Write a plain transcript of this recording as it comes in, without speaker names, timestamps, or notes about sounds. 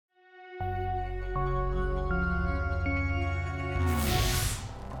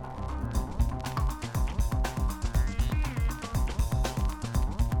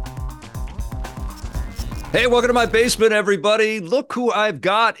Hey, welcome to my basement, everybody. Look who I've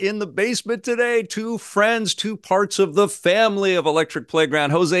got in the basement today. Two friends, two parts of the family of Electric Playground.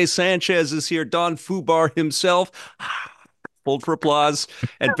 Jose Sanchez is here. Don Fubar himself. Hold for applause.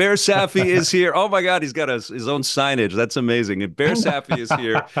 And Behr Safi is here. Oh my God, he's got his own signage. That's amazing. And Behr Safi is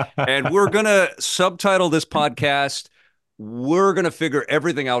here. And we're going to subtitle this podcast. We're going to figure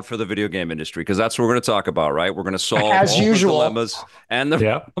everything out for the video game industry because that's what we're going to talk about, right? We're going to solve As all the usual. dilemmas and the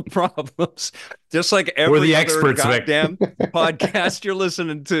Yeah, problems, just like we're every the other experts, Vic. goddamn podcast you're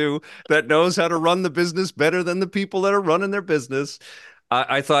listening to that knows how to run the business better than the people that are running their business.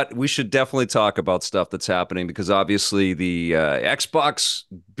 I thought we should definitely talk about stuff that's happening because obviously the Xbox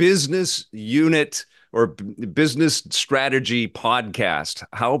business unit or business strategy podcast,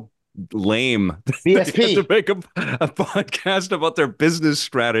 how lame they had to BSP. make a podcast about their business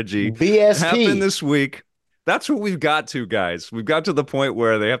strategy happened BSP. this week. That's what we've got to, guys. We've got to the point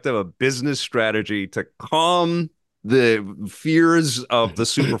where they have to have a business strategy to calm the fears of the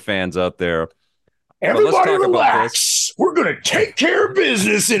super fans out there. But let's Everybody talk about this. relax. We're going to take care of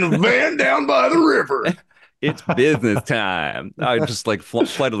business in a van down by the river. It's business time. I just like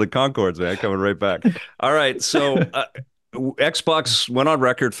Flight of the Concords, man, coming right back. All right, so Xbox went on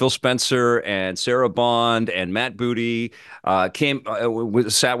record. Phil Spencer and Sarah Bond and Matt Booty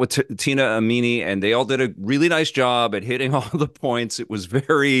sat with Tina Amini, and they all did a really nice job at hitting all the points. It was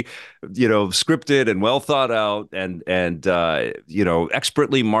very, scripted and well thought out, and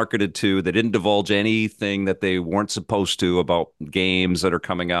expertly marketed too. They didn't divulge anything that they weren't supposed to about games that are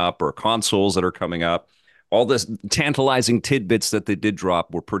coming up or consoles that are coming up. All this tantalizing tidbits that they did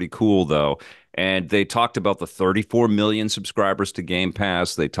drop were pretty cool, though. And they talked about the 34 million subscribers to Game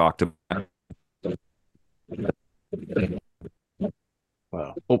Pass. They talked about.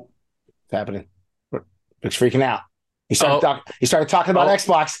 Well, it's happening. It's freaking out. He started talking about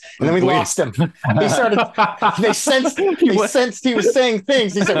Xbox, and then we lost him. He started. They sensed he was saying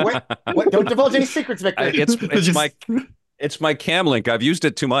things. He said, "What? Don't divulge any secrets, Victor." It's my cam link. I've used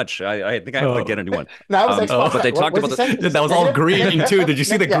it too much. I think I have to get a new one. That was Xbox. But they talked about that was all green too. Did you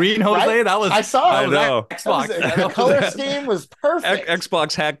see the green, Jose? Right? That was I saw. I know. The color scheme was perfect.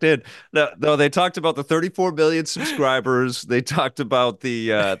 Xbox hacked in. No, they talked about the 34 million subscribers. They talked about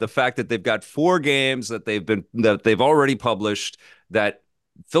the fact that they've got 4 games that they've already published that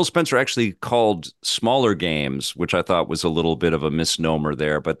Phil Spencer actually called smaller games, which I thought was a little bit of a misnomer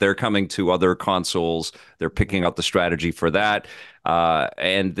there, but they're coming to other consoles. They're picking out the strategy for that.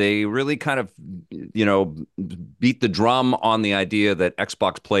 And they really kind of, beat the drum on the idea that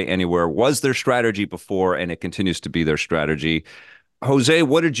Xbox Play Anywhere was their strategy before, and it continues to be their strategy. Jose,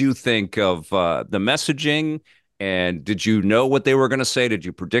 what did you think of the messaging? And did you know what they were going to say? Did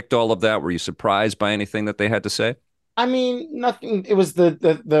you predict all of that? Were you surprised by anything that they had to say? I mean, nothing. It was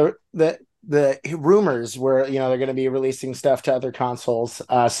the rumors where they're going to be releasing stuff to other consoles,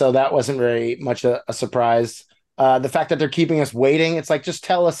 so that wasn't very much a surprise. The fact that they're keeping us waiting, it's like, just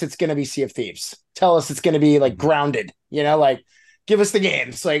tell us it's going to be Sea of Thieves. Tell us it's going to be like Grounded. Like, give us the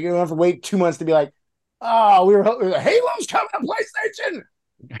games. Like, you don't have to wait 2 months to be like, oh, Halo's coming to PlayStation.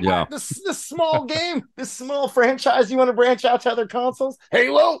 Yeah, this small game, this small franchise. You want to branch out to other consoles?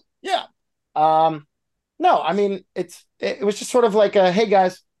 Halo, yeah. No, I mean, it was just sort of like hey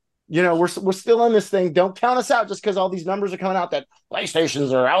guys, we're still in this thing. Don't count us out just because all these numbers are coming out that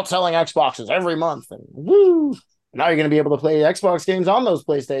PlayStations are outselling Xboxes every month. And woo, now you're going to be able to play Xbox games on those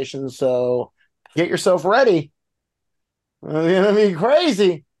PlayStations. So get yourself ready. It's going to be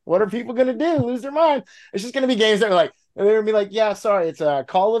crazy. What are people going to do? Lose their mind? It's just going to be games that are like, they're going to be like, yeah, sorry, it's a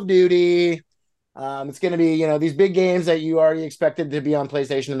Call of Duty. It's going to be, these big games that you already expected to be on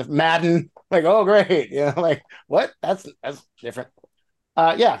PlayStation and Madden. Like, oh, great. Like, what? That's different.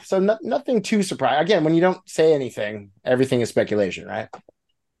 Yeah. So nothing too surprising. Again, when you don't say anything, everything is speculation, right?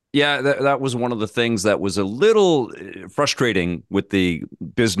 Yeah, that was one of the things that was a little frustrating with the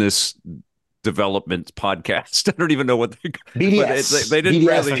business development podcast. I don't even know what BDS. they didn't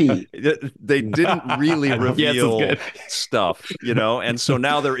BDSP. really they didn't really reveal Yes, stuff, and so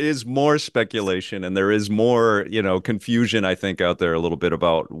now there is more speculation and there is more, confusion, I think, out there a little bit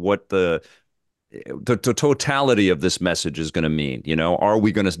about what the totality of this message is going to mean. Are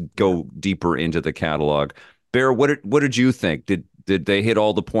we going to go deeper into the catalog? Behr, what did you think? Did they hit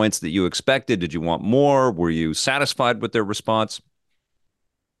all the points that you expected? Did you want more? Were you satisfied with their response?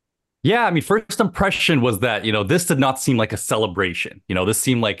 Yeah, I mean, first impression was that, this did not seem like a celebration. This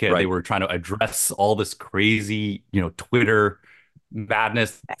seemed like they were trying to address all this crazy, Twitter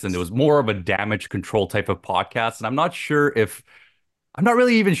madness. And it was more of a damage control type of podcast. And I'm not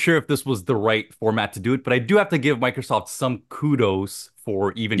really even sure if this was the right format to do it, but I do have to give Microsoft some kudos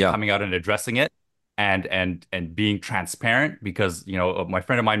for even coming out and addressing it. and being transparent, because my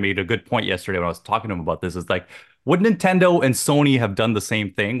friend of mine made a good point yesterday when I was talking to him about this. Is like, would Nintendo and Sony have done the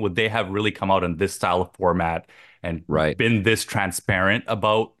same thing? Would they have really come out in this style of format and Right. been this transparent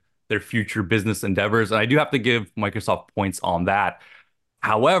about their future business endeavors? And I do have to give Microsoft points on that.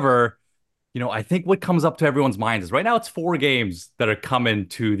 However, I think what comes up to everyone's mind is right now it's 4 games that are coming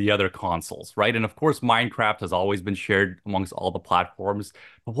to the other consoles, right? And of course, Minecraft has always been shared amongst all the platforms.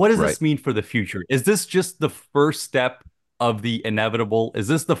 But what does Right. this mean for the future? Is this just the first step of the inevitable? Is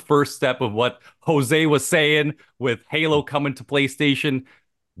this the first step of what Jose was saying with Halo coming to PlayStation?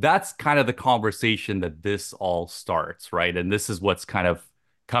 That's kind of the conversation that this all starts, right? And this is what's kind of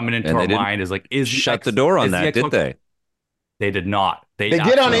coming into And our they didn't mind is like, shut the door on is the that, did Xbox? they? They did not. They They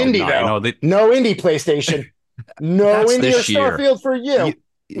did on absolutely did indie not. though. They No indie PlayStation. No That's indie or this year. Starfield for you.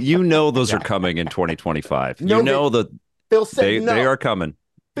 Those are yeah. coming in 2025. No, That Phil said they no. are coming.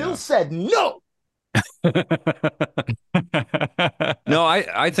 Phil Yeah. said no. No,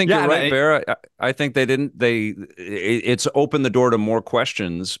 I think you're Yeah, right, Behr. I think it's opened the door to more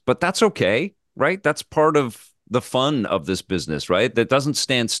questions, but that's okay, right? That's part of the fun of this business, right? That doesn't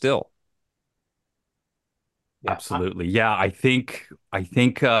stand still. Yeah, absolutely. Yeah, I think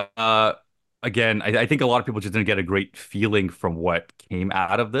again, I think a lot of people just didn't get a great feeling from what came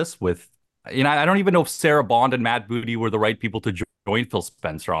out of this with I don't even know if Sarah Bond and Matt Booty were the right people to join Phil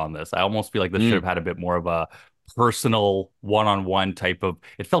Spencer on this. I almost feel like this should have Mm, had a bit more of a personal one-on-one type of,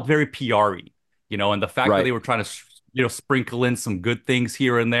 it felt very PR-y, and the fact that right. they were trying to sprinkle in some good things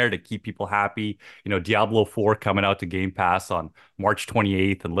here and there to keep people happy. Diablo 4 coming out to Game Pass on March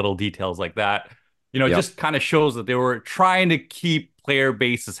 28th and little details like that. It Yep. just kind of shows that they were trying to keep player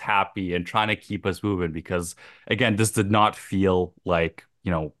bases happy and trying to keep us moving because, again, this did not feel like,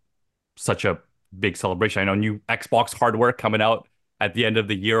 such a big celebration. I know new Xbox hardware coming out at the end of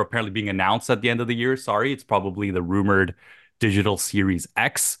the year, apparently being announced at the end of the year. Sorry, it's probably the rumored digital Series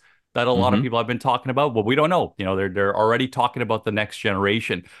X that a lot of Hmm. people have been talking about, but we don't know. They're already talking about the next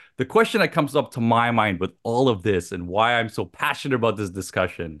generation. The question that comes up to my mind with all of this and why I'm so passionate about this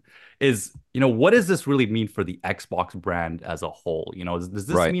discussion is, what does this really mean for the Xbox brand as a whole? Does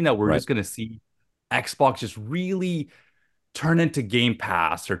this Right. mean that we're Right. just going to see Xbox just really turn into Game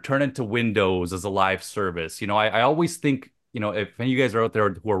Pass or turn into Windows as a live service? I always think, if any of you guys are out there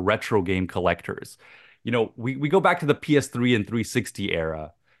who are retro game collectors, we go back to the PS3 and 360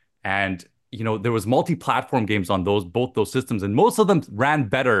 era, and there was multi-platform games on both those systems, and most of them ran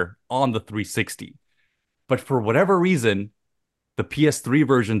better on the 360. But for whatever reason, the PS3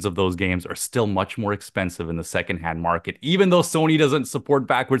 versions of those games are still much more expensive in the secondhand market, even though Sony doesn't support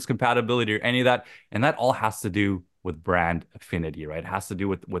backwards compatibility or any of that. And that all has to do with brand affinity, right? It has to do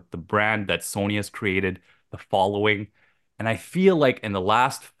with the brand that Sony has created, the following. And I feel like in the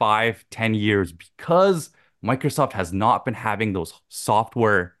last 5, 10 years, because Microsoft has not been having those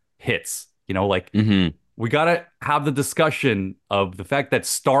software hits, like Hmm. we got to have the discussion of the fact that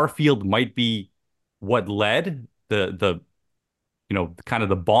Starfield might be what led the kind of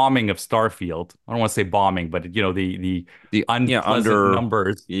the bombing of Starfield. I don't want to say bombing, but the unpleasant Under,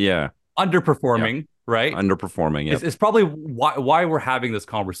 numbers, yeah, yeah, underperforming, right? underperforming. It's, Yep. it's probably why we're having this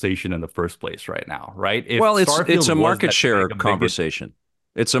conversation in the first place right now, right? If Well, it's Starfield a was market that share mega big, conversation.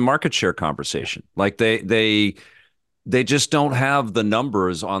 It's a market share yeah, conversation. Like they just don't have the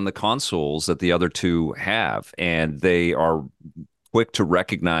numbers on the consoles that the other two have, and they are quick to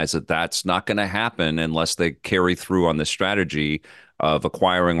recognize that that's not going to happen unless they carry through on the strategy of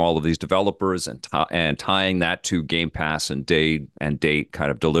acquiring all of these developers and tying that to Game Pass and date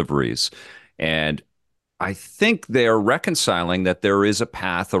kind of deliveries. And I think they're reconciling that there is a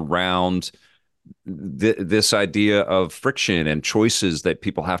path around this idea of friction and choices that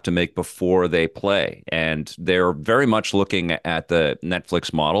people have to make before they play. And they're very much looking at the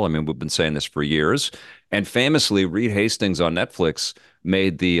Netflix model. I mean, we've been saying this for years. And famously, Reed Hastings on Netflix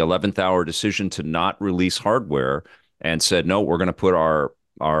made the 11th hour decision to not release hardware and said, no, we're going to put our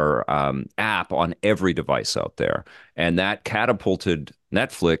app on every device out there. And that catapulted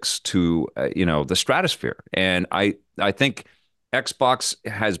Netflix to the stratosphere. And I think Xbox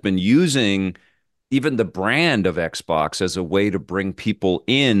has been using even the brand of Xbox as a way to bring people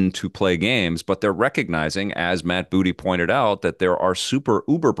in to play games, but they're recognizing, as Matt Booty pointed out, that there are super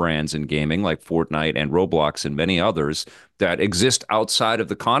uber brands in gaming like Fortnite and Roblox and many others that exist outside of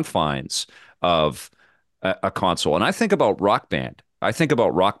the confines of a console. And I think about Rock Band. I think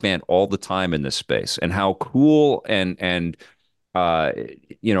about Rock Band all the time in this space and how cool and uh,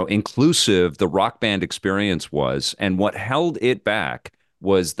 inclusive the Rock Band experience was. And what held it back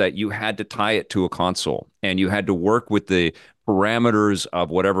was that you had to tie it to a console and you had to work with the parameters of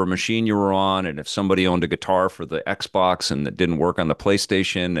whatever machine you were on. And if somebody owned a guitar for the Xbox and it didn't work on the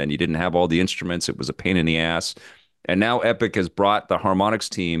PlayStation and you didn't have all the instruments, it was a pain in the ass. And now Epic has brought the harmonics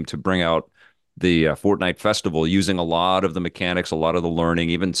team to bring out the Fortnite Festival using a lot of the mechanics, a lot of the learning,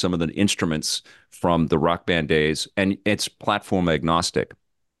 even some of the instruments from the Rock Band days, and it's platform agnostic.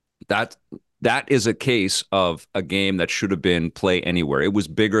 That that is a case of a game that should have been play anywhere. It was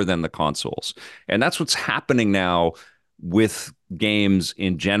bigger than the consoles. And that's what's happening now with games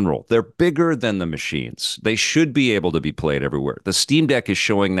in general. They're bigger than the machines. They should be able to be played everywhere. The Steam Deck is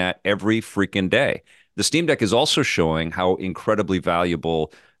showing that every freaking day. The Steam Deck is also showing how incredibly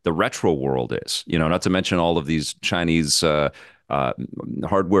valuable the retro world is. You know, not to mention all of these Chinese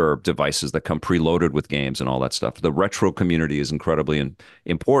hardware devices that come preloaded with games and all that stuff. The retro community is incredibly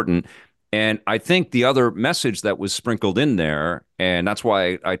important. And I think the other message that was sprinkled in there, and that's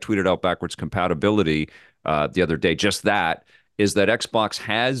why I tweeted out backwards compatibility the other day, just that, is that Xbox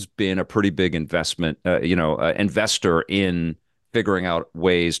has been a pretty big investor in figuring out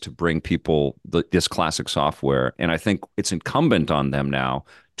ways to bring people this classic software. And I think it's incumbent on them now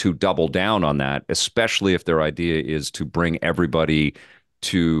to double down on that, especially if their idea is to bring everybody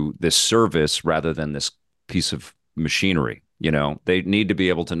to this service rather than this piece of machinery. You know, they need to be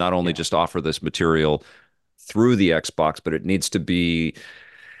able to not only just offer this material through the Xbox, but it needs to be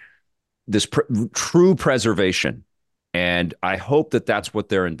this true preservation. And I hope that that's what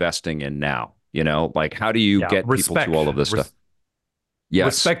they're investing in now. You know, like how do you get people to all of this stuff? Yes.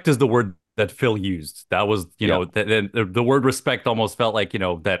 Respect is the word that Phil used. That was, the word respect almost felt like,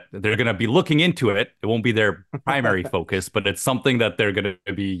 that they're going to be looking into it. It won't be their primary focus, but it's something that they're going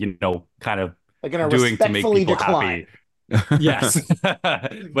to be, kind of doing to make people happy. Yes.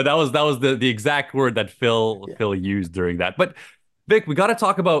 But that was the exact word that Phil used during that. But Vic, we got to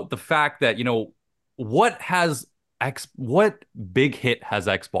talk about the fact that, what big hit has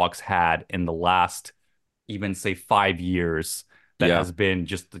Xbox had in the last, even say 5 years that has been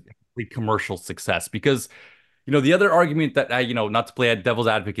just the commercial success? Because, the other argument that not to play a devil's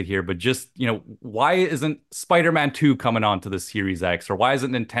advocate here, but just, why isn't Spider-Man 2 coming on to the Series X, or why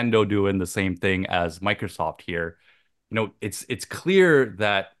isn't Nintendo doing the same thing as Microsoft here? It's clear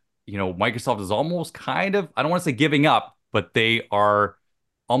that, Microsoft is almost kind of, I don't want to say giving up, but they are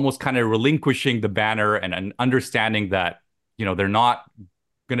almost kind of relinquishing the banner and understanding that, they're not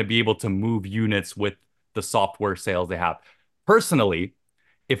going to be able to move units with the software sales they have. Personally,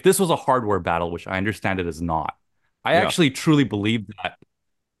 if this was a hardware battle, which I understand it is not, I actually truly believe that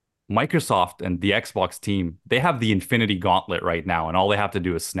Microsoft and the Xbox team, they have the Infinity Gauntlet right now, and all they have to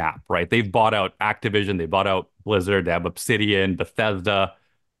do is snap, right? They've bought out Activision, they bought out Blizzard, they have Obsidian, Bethesda,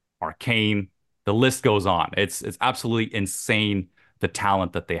 Arcane. The list goes on. It's absolutely insane, the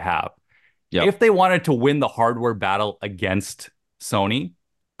talent that they have. Yep. If they wanted to win the hardware battle against Sony,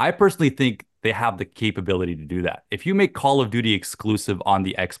 I personally think they have the capability to do that. If you make Call of Duty exclusive on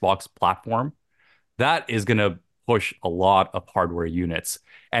the Xbox platform, that is going to push a lot of hardware units.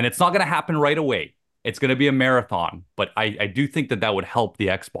 And it's not going to happen right away. It's going to be a marathon. But I do think that would help the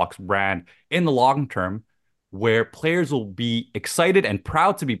Xbox brand in the long term, where players will be excited and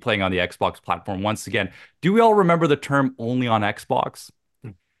proud to be playing on the Xbox platform once again. Do we all remember the term only on Xbox?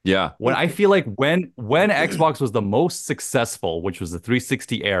 Yeah. When I feel like when Xbox was the most successful, which was the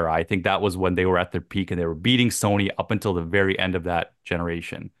 360 era, I think that was when they were at their peak and they were beating Sony up until the very end of that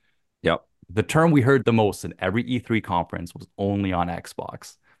generation. Yep. The term we heard the most in every E3 conference was only on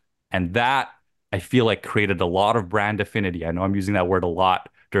Xbox. And that, I feel like, created a lot of brand affinity. I know I'm using that word a lot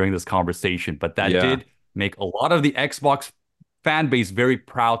during this conversation, but that did make a lot of the Xbox fan base very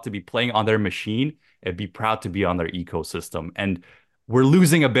proud to be playing on their machine and be proud to be on their ecosystem. And we're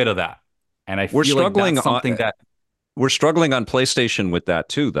losing a bit of that. And I feel like that's something that we're struggling on PlayStation with that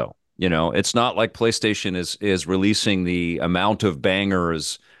too, though. It's not like PlayStation is releasing the amount of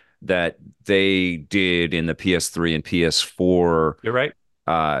bangers that they did in the PS3 and PS4 You're right.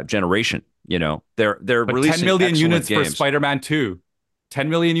 Generation. They're but releasing 10 million units games. for Spider-Man 2. 10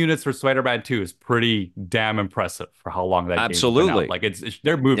 million units for Spider-Man 2 is pretty damn impressive for how long that game's been out. Like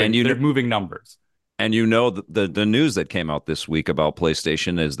they're moving numbers. And the news that came out this week about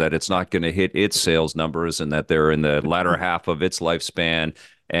PlayStation is that it's not going to hit its sales numbers, and that they're in the latter half of its lifespan,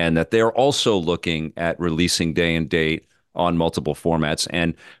 and that they're also looking at releasing day and date on multiple formats.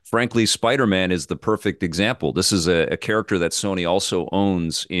 And frankly, Spider-Man is the perfect example. This is a character that Sony also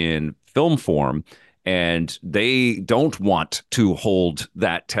owns in film form, and they don't want to hold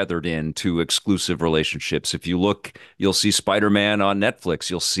that tethered in to exclusive relationships. If you look, you'll see Spider-Man on Netflix,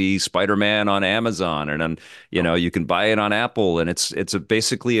 you'll see Spider-Man on Amazon, and on, you can buy it on Apple, and it's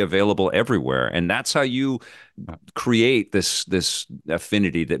basically available everywhere. And that's how you create this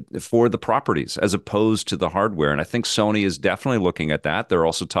affinity that for the properties as opposed to the hardware. And I think Sony is definitely looking at that. They're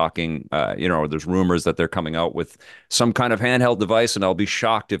also talking, there's rumors that they're coming out with some kind of handheld device, and I'll be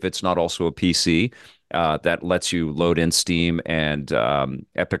shocked if it's not also a PC that lets you load in Steam and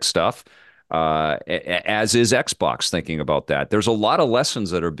Epic stuff. As is Xbox thinking about that. There's a lot of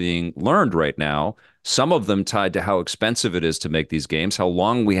lessons that are being learned right now. Some of them tied to how expensive it is to make these games, how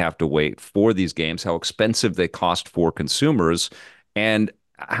long we have to wait for these games, how expensive they cost for consumers, and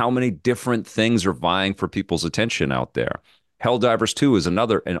how many different things are vying for people's attention out there. Helldivers 2 is an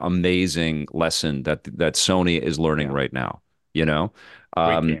amazing lesson that Sony is learning right now, you know?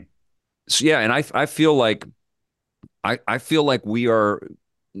 Great game. So yeah, and I feel like I feel like we are,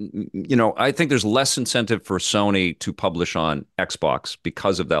 I think there's less incentive for Sony to publish on Xbox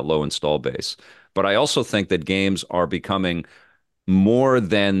because of that low install base. But I also think that games are becoming more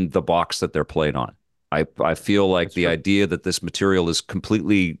than the box that they're played on. I feel like That's the true. Idea that this material is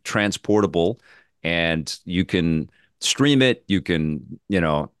completely transportable and you can stream it, you can,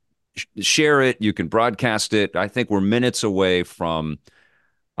 share it, you can broadcast it. I think we're minutes away from,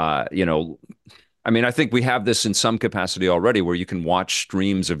 I think we have this in some capacity already where you can watch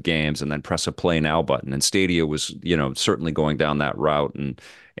streams of games and then press a play now button. And Stadia was, certainly going down that route,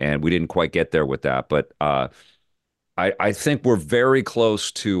 and we didn't quite get there with that. But I think we're very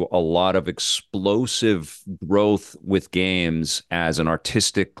close to a lot of explosive growth with games as an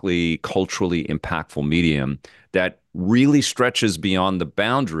artistically, culturally impactful medium that really stretches beyond the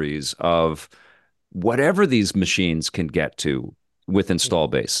boundaries of whatever these machines can get to with install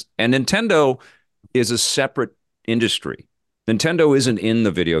base. And Nintendo is a separate industry. Nintendo isn't in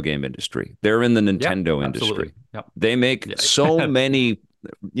the video game industry. They're in the Nintendo industry. Yep. They make so many,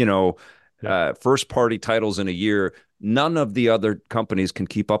 first party titles in a year. None of the other companies can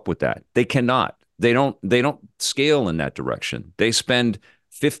keep up with that. They cannot. They don't scale in that direction. They spend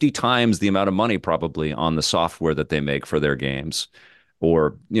 50 times the amount of money probably on the software that they make for their games,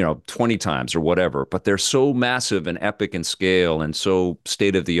 or 20 times or whatever, but they're so massive and epic in scale and so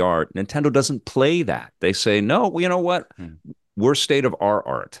state of the art. Nintendo doesn't play that. They say, no, you know what? We're state of our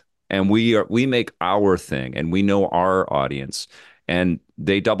art, and we make our thing, and we know our audience, and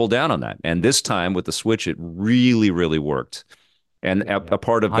they double down on that. And this time with the Switch, it really, really worked. And a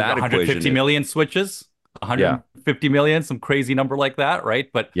part of that 150 equation, million Switches, 150 million, some crazy number like that, right?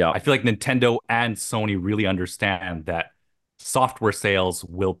 But I feel like Nintendo and Sony really understand that software sales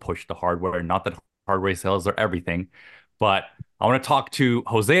will push the hardware. Not that hardware sales are everything, but I want to talk to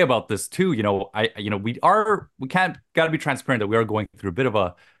Jose about this too. We got to be transparent that we are going through a bit of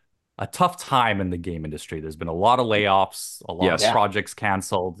a tough time in the game industry. There's been a lot of layoffs, a lot of projects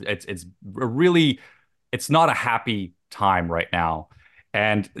canceled. It's not a happy time right now.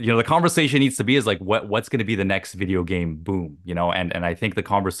 And the conversation needs to be is like what's going to be the next video game boom, and I think the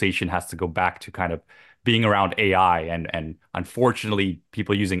conversation has to go back to kind of being around AI and unfortunately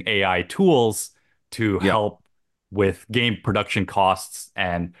people using AI tools to help with game production costs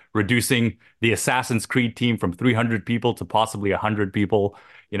and reducing the Assassin's Creed team from 300 people to possibly 100 people.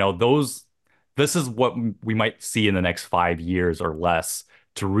 This is what we might see in the next 5 years or less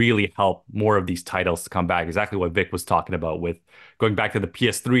to really help more of these titles to come back. Exactly what Vic was talking about with going back to the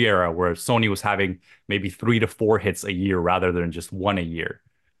PS3 era where Sony was having maybe 3 to 4 hits a year rather than just one a year.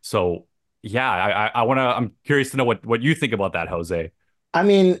 So I'm curious to know what you think about that, Jose. I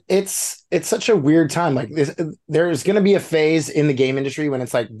mean, it's such a weird time. Like this, there's going to be a phase in the game industry when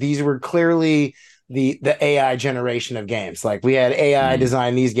it's like these were clearly the AI generation of games. Like we had AI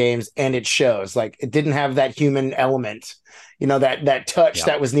design these games, and it shows. Like it didn't have that human element, that touch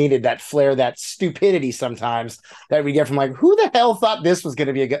that was needed, that flair, that stupidity sometimes that we get from like, who the hell thought this was going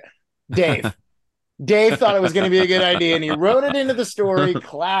to be a good Dave? Dave thought it was going to be a good idea, and he wrote it into the story.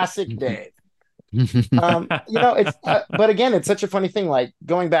 Classic Dave. It's but again, it's such a funny thing. Like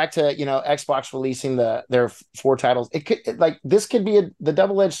going back to Xbox releasing their 4 titles, this could be the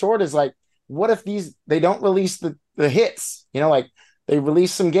double-edged sword. Is like, what if they don't release the hits? Like they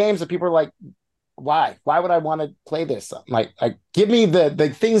release some games that people are like, why would I want to play this? Like give me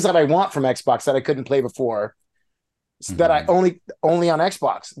the things that I want from Xbox that I couldn't play before. That I only on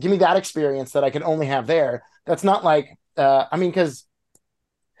Xbox. Give me that experience that I can only have there. That's not like because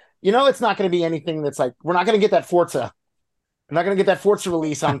it's not going to be anything that's like, we're not going to get that Forza. I'm not going to get that Forza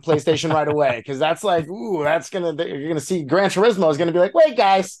release on PlayStation right away, because that's like, you're going to see Gran Turismo is going to be like, wait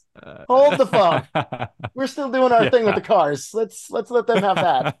guys, hold the phone. We're still doing our thing with the cars. Let's let them have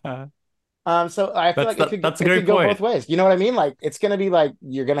that. So I feel like it could go both ways. You know what I mean? Like it's going to be like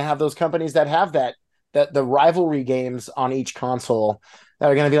you're going to have those companies that have that the rivalry games on each console, that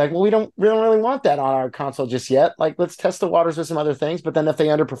are going to be like, well, we don't really want that on our console just yet. Like, let's test the waters with some other things. But then if they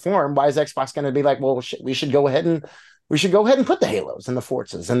underperform, why is Xbox going to be like, well, we should go ahead and put the Halos and the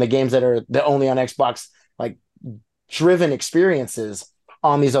Forzas and the games that are the only on Xbox like driven experiences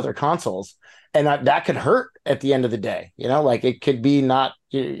on these other consoles, and that could hurt at the end of the day. Like it could be not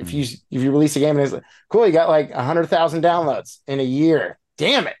if you release a game and it's like, cool, you got like 100,000 downloads in a year.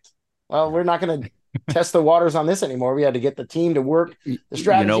 Damn it! Well, we're not going to test the waters on this anymore. We had to get the team to work the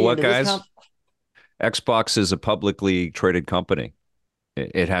strategy. You know what, guys? Xbox is a publicly traded company.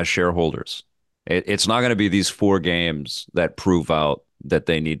 It has shareholders. It's not going to be these 4 games that prove out that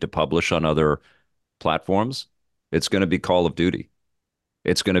they need to publish on other platforms. It's going to be Call of Duty.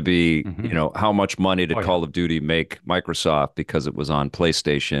 It's going to be, how much money did Call of Duty make Microsoft because it was on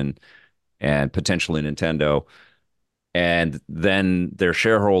PlayStation and potentially Nintendo? And then their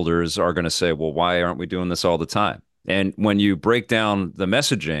shareholders are going to say, well, why aren't we doing this all the time? And when you break down the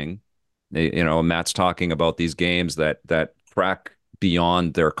messaging, Matt's talking about these games that crack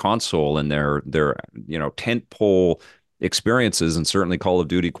beyond their console and their tentpole experiences, and certainly Call of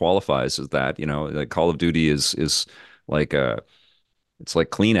Duty qualifies as that. Like Call of Duty is like it's like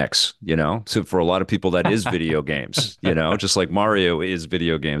Kleenex, So for a lot of people, that is video games, just like Mario is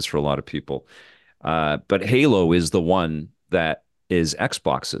video games for a lot of people. But Halo is the one that is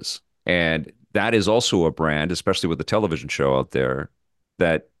Xbox's. And that is also a brand, especially with the television show out there,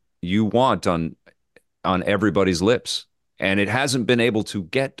 that you want on everybody's lips. And it hasn't been able to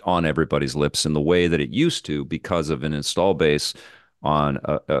get on everybody's lips in the way that it used to because of an install base on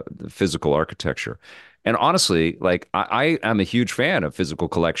the physical architecture. And honestly, like I am a huge fan of physical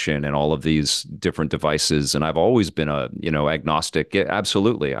collection and all of these different devices. And I've always been agnostic. Yeah,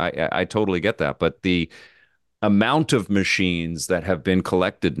 absolutely. I totally get that. But the amount of machines that have been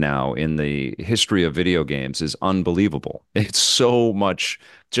collected now in the history of video games is unbelievable. It's so much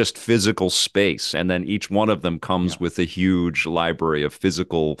just physical space. And then each one of them comes with a huge library of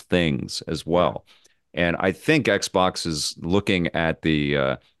physical things as well. And I think Xbox is looking at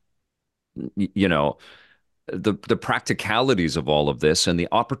the the practicalities of all of this and the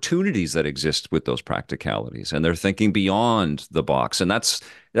opportunities that exist with those practicalities, and they're thinking beyond the box. And that's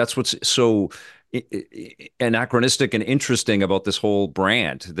what's so anachronistic and interesting about this whole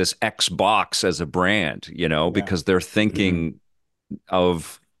brand, this Xbox as a brand, because they're thinking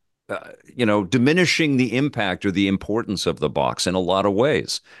of diminishing the impact or the importance of the box in a lot of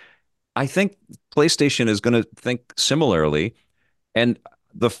ways. I think PlayStation is going to think similarly. And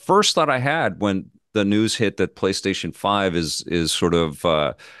the first thought I had when the news hit that PlayStation 5 is sort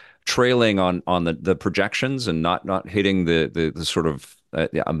of trailing on the projections and not hitting the sort of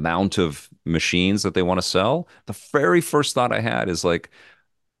the amount of machines that they want to sell, the very first thought I had is like,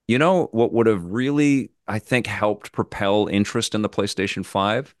 what would have really, I think, helped propel interest in the PlayStation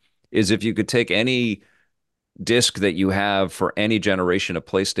 5 is if you could take any disc that you have for any generation of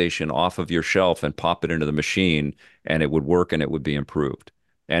PlayStation off of your shelf and pop it into the machine, and it would work and it would be improved.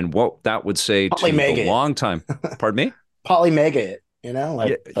 And what that would say to the long time, pardon me? Polymega it,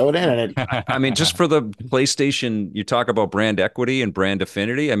 throw it in it. I mean, just for the PlayStation, you talk about brand equity and brand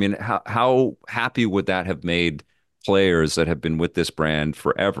affinity. I mean, how happy would that have made players that have been with this brand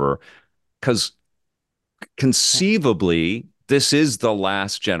forever? Because conceivably, this is the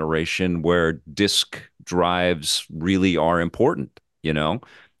last generation where disk drives really are important,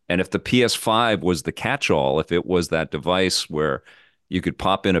 And if the PS5 was the catch-all, if it was that device where you could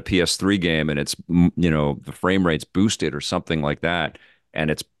pop in a PS3 game and it's, the frame rate's boosted or something like that, and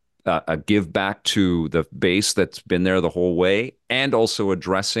it's a give back to the base that's been there the whole way, and also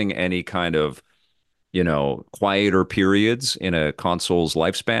addressing any kind of, quieter periods in a console's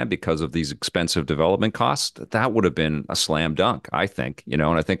lifespan because of these expensive development costs, that would have been a slam dunk, I think, and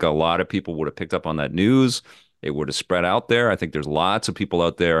I think a lot of people would have picked up on that news. It would have spread out there. I think there's lots of people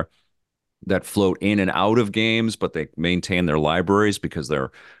out there that float in and out of games, but they maintain their libraries because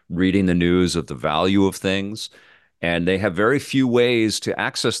they're reading the news of the value of things. And they have very few ways to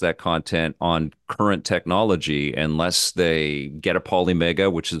access that content on current technology unless they get a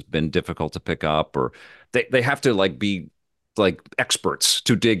Polymega, which has been difficult to pick up, or they have to be experts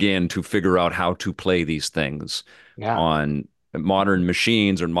to dig in to figure out how to play these things on modern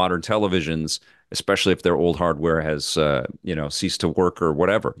machines or modern televisions, especially if their old hardware has ceased to work or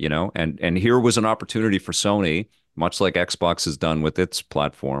whatever, And here was an opportunity for Sony, much like Xbox has done with its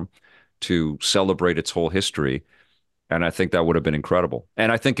platform, to celebrate its whole history. And I think that would have been incredible.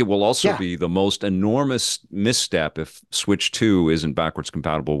 And I think it will also be the most enormous misstep if Switch 2 isn't backwards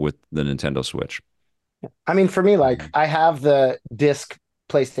compatible with the Nintendo Switch. I mean, for me, I have the disc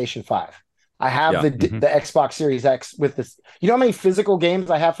PlayStation 5. I have Yeah. the Xbox Series X with this. You know how many physical games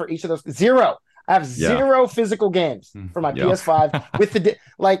I have for each of those? Zero. I have Yeah. zero physical games for my Yeah. PS5 with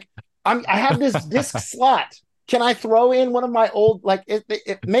like I have this disc slot. Can I throw in one of my old like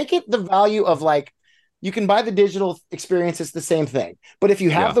make it the value of like you can buy the digital experience, it's the same thing. But if you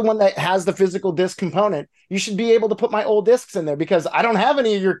have Yeah. the one that has the physical disc component, you should be able to put my old discs in there because I don't have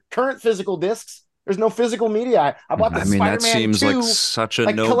any of your current physical discs. There's no physical media. I bought the I mean, that Spider-Man seems like 2 such a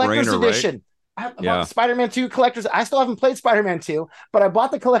like collector's no-brainer, right? edition. I bought the Yeah. Spider-Man 2 collector's. I still haven't played Spider-Man 2, but I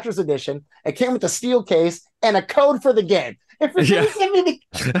bought the collector's edition. It came with a steel case and a code for the game. If you're Yeah. going to send me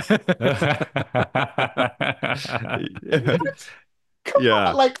come on,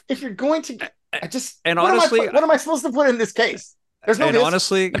 Yeah. like if you're going to, I just And honestly, what am I supposed to put in this case? There's no and disc.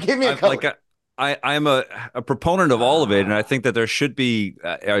 honestly, Give me a I'm code. like I'm a proponent of all of it, and I think that there should be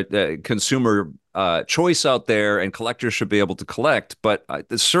consumer choice out there, and collectors should be able to collect. But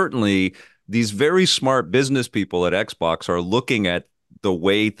certainly, these very smart business people at Xbox are looking at the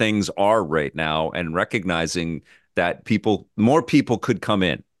way things are right now and recognizing that more people could come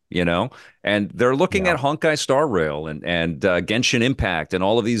in. And they're looking Yeah. at Honkai Star Rail and Genshin Impact and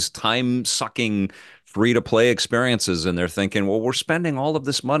all of these time sucking free to play experiences, and they're thinking, well, we're spending all of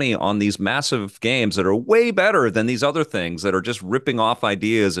this money on these massive games that are way better than these other things that are just ripping off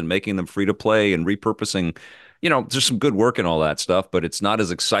ideas and making them free to play and repurposing. There's some good work in all that stuff, but it's not as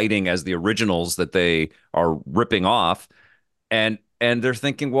exciting as the originals that they are ripping off. And they're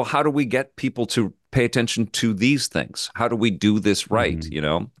thinking, well, how do we get people to pay attention to these things? How do we do this right?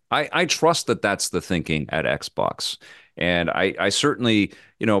 Mhm. I trust that that's the thinking at Xbox. And I certainly,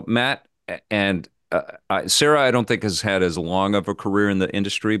 Matt and Sarah, I don't think has had as long of a career in the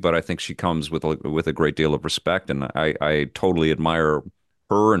industry, but I think she comes with a great deal of respect, and I totally admire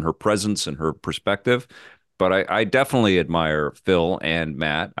her and her presence and her perspective. But I definitely admire Phil and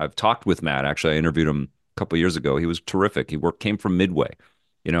Matt. I've talked with Matt. Actually, I interviewed him a couple of years ago. He was terrific. Came from Midway.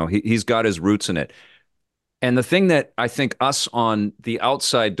 He's got his roots in it. And the thing that I think us on the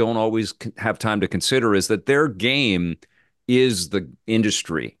outside don't always have time to consider is that their game is the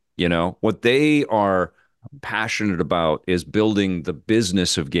industry. What they are passionate about is building the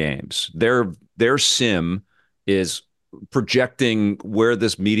business of games. Their sim is projecting where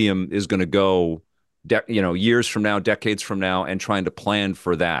this medium is going to go, years from now, decades from now, and trying to plan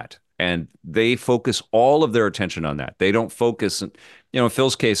for that. And they focus all of their attention on that. They don't focus, in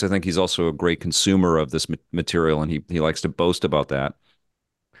Phil's case, I think he's also a great consumer of this material, and he likes to boast about that.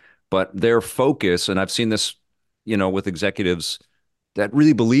 But their focus, and I've seen this, with executives that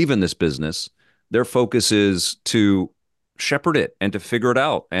really believe in this business, their focus is to shepherd it and to figure it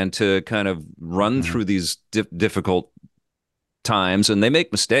out and to kind of run Mhm. through these difficult times. And they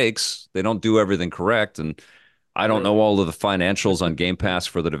make mistakes. They don't do everything correct. And I don't know all of the financials on Game Pass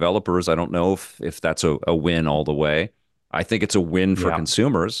for the developers. I don't know if that's a win all the way. I think it's a win for Yeah.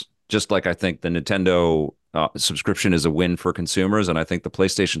 consumers, just like I think the Nintendo subscription is a win for consumers, and I think the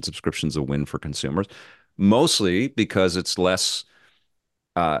PlayStation subscription is a win for consumers, mostly because it's less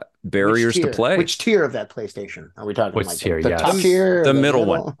barriers to play. Which tier of that PlayStation are we talking? Which Like tier? the top Yes. tier, The or the middle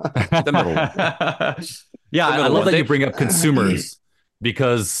one. middle? The middle one. Yeah, The I middle love one. that you bring up consumers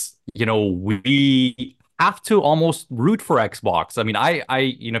because, we have to almost root for Xbox. I mean,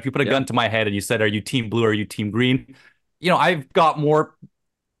 if you put a Yeah. gun to my head and you said, are you team blue or are you team green? I've got more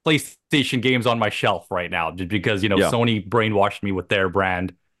PlayStation games on my shelf right now just because, Yeah. Sony brainwashed me with their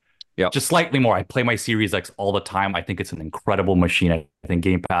brand. Yeah. Just slightly more. I play my Series X all the time. I think it's an incredible machine. I think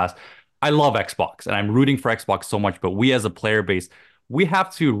Game Pass. I love Xbox and I'm rooting for Xbox so much, but we as a player base, we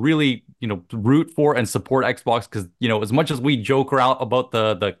have to really, root for and support Xbox because, as much as we joke around about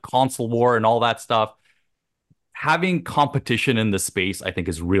the console war and all that stuff, having competition in the space, I think,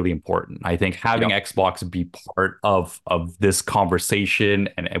 is really important. I think having Yep. Xbox be part of this conversation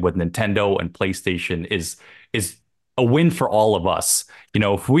and with Nintendo and PlayStation is a win for all of us.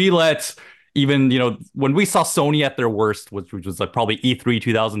 If we let even, when we saw Sony at their worst, which was like probably E3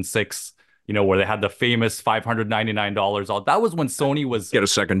 2006, where they had the famous $599. That was when Sony was Get a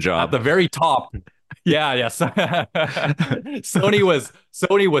second at job. the very top. Yeah, yes.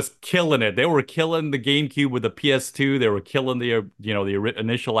 Sony was killing it. They were killing the GameCube with the PS2. They were killing the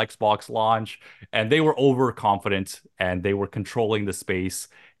initial Xbox launch, and they were overconfident and they were controlling the space,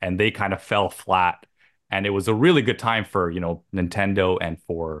 and they kind of fell flat. And it was a really good time for Nintendo and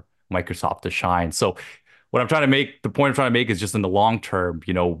for Microsoft to shine. So the point I'm trying to make is just in the long term,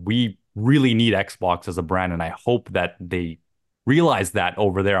 we really need Xbox as a brand, and I hope that they realize that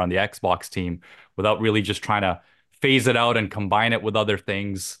over there on the Xbox team without really just trying to phase it out and combine it with other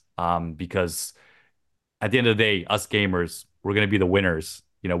things. Because at the end of the day, us gamers, we're going to be the winners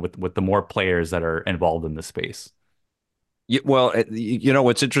with the more players that are involved in the space. Well,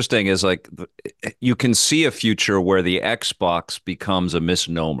 what's interesting is like you can see a future where the Xbox becomes a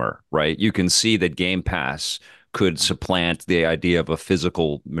misnomer, right? You can see that Game Pass could supplant the idea of a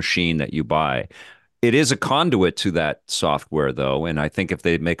physical machine that you buy. It is a conduit to that software, though, and I think if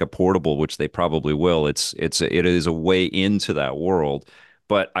they make a portable, which they probably will, it is a way into that world.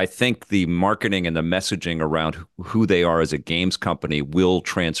 But I think the marketing and the messaging around who they are as a games company will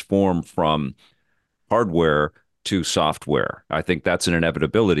transform from hardware to software. I think that's an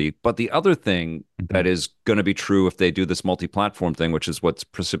inevitability. But the other thing Mhm. that is going to be true if they do this multi-platform thing, which is what's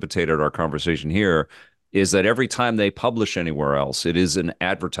precipitated our conversation here, is that every time they publish anywhere else, it is an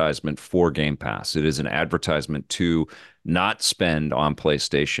advertisement for Game Pass. It is an advertisement to not spend on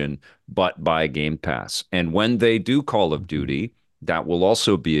PlayStation, but buy Game Pass. And when they do Call of Mhm. Duty, that will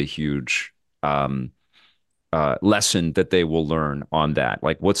also be a huge lesson that they will learn on that.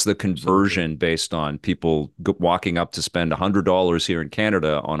 Like, what's the Absolutely. conversion based on people walking up to spend $100 here in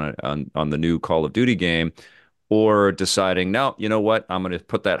Canada on the new Call of Duty game, or deciding, no, you know what, I'm going to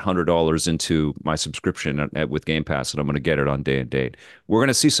put that $100 into my subscription with Game Pass, and I'm going to get it on day and date. We're going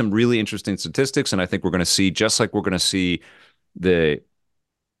to see some really interesting statistics, and I think we're going to see, just like we're going to see the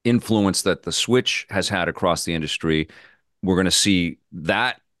influence that the Switch has had across the industry, we're going to see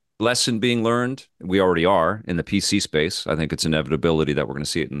that lesson being learned. We already are in the PC space. I think it's inevitability that we're going to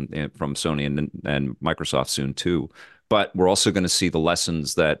see it from Sony and Microsoft soon too. But we're also going to see the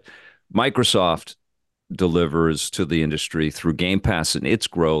lessons that Microsoft delivers to the industry through Game Pass and its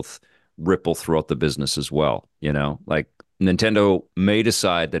growth ripple throughout the business as well. Like Nintendo may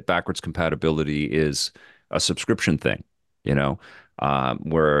decide that backwards compatibility is a subscription thing, you know,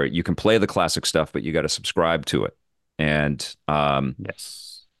 where you can play the classic stuff, but you got to subscribe to it. And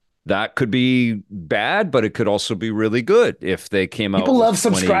Yes. that could be bad, but it could also be really good if they came People out love with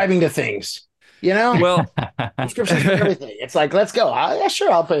 20. subscribing to things, you know? Well, Subscriptions for everything. It's like, let's go. Yeah,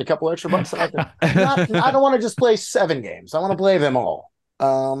 sure, I'll pay a couple extra bucks. I don't want to just play 7 games. I want to play them all.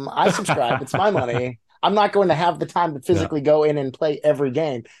 I subscribe. It's my money. I'm not going to have the time to Yeah. physically go in and play every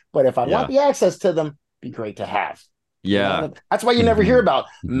game, but if I want yeah, the access to them, be great to have. yeah. That's why you never hear Mhm. about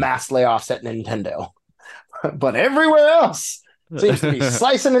Mhm. mass layoffs at Nintendo, but everywhere else seems to be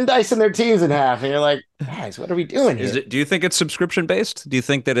slicing and dicing their teams in half. And you're like, guys, what are we doing Is here? it? Do you think it's subscription based? Do you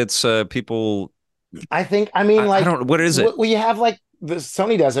think that it's people? I mean, I like, don't. What is it? you have like the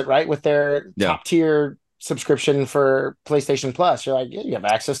Sony does it, right? With their Yeah, top tier subscription for PlayStation Plus. You're like, yeah, you have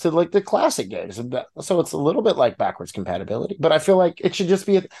access to like the classic games. So it's a little bit like backwards compatibility, but I feel like it should just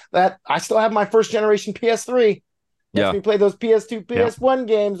be that I still have my first generation PS3. Lets yeah, me play those PS2, Yeah. PS1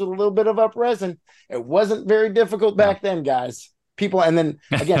 games with a little bit of up-res. It wasn't very difficult Yeah. back then, guys. People, and then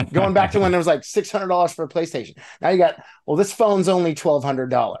again, going back to when there was like $600 for a PlayStation. Now you got, well, this phone's only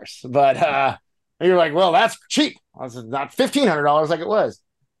 $1,200, but you're like, well, that's cheap. It's not $1,500 like it was.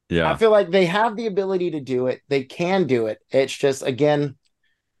 I yeah. feel like they have the ability to do it. They can do it. It's just, again,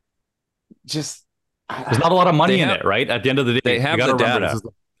 just There's not a lot of They money in have it, right? At the end of the they day, you have got the to remember this data.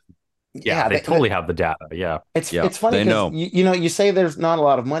 is, yeah, yeah, they totally have the data. Yeah. Yeah, it's funny they because know. you say there's not a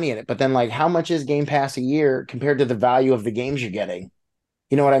lot of money in it, but then like how much is Game Pass a year compared to the value of the games you're getting?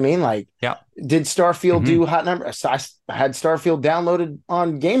 You know what I mean? Like, Yeah. did Starfield Hmm. do hot numbers? I had Starfield downloaded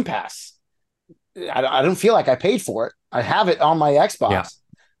on Game Pass. I don't feel like I paid for it. I have it on my Yeah. Xbox,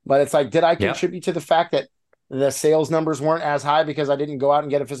 but it's like, did I Yeah. contribute to the fact that the sales numbers weren't as high because I didn't go out and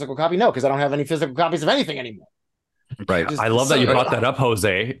get a physical copy? No, because I don't have any physical copies of anything anymore. Right. Just I love that so you brought that up,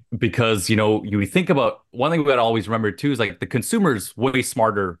 Jose, because you think about one thing we gotta always remember too is like the consumer's way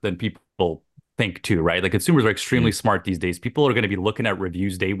smarter than people think too, right? Like consumers are extremely Mm. smart these days. People are going to be looking at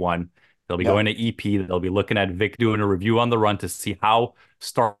reviews day one. They'll be yeah, going to EP. They'll be looking at Vic doing a review on the run to see how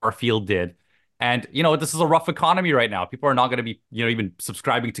Starfield did. And this is a rough economy right now. People are not going to be even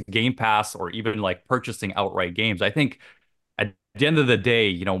subscribing to Game Pass or even like purchasing outright games. I think at the end of the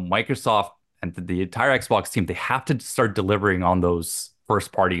day, Microsoft and the entire Xbox team, they have to start delivering on those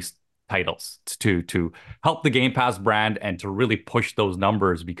first party titles to help the Game Pass brand and to really push those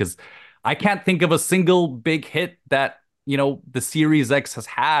numbers because I can't think of a single big hit that, the Series X has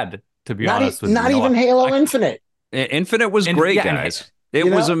had, to be honest with you. not even Halo I Infinite. Infinite was and great, yeah, guys. It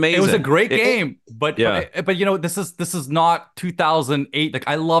You was know, it was a amazing. great game, but Yeah, this is not 2008. Like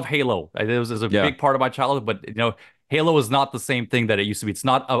I love Halo. It was a yeah. big part of my childhood, but Halo is not the same thing that it used to be. It's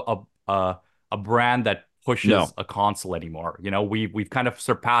not a brand that pushes No, a console anymore. We've kind of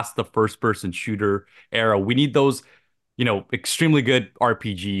surpassed the first person shooter era. We need those extremely good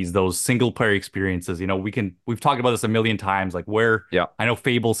RPGs, those single player experiences. We've talked about this a million times, like where yeah. I know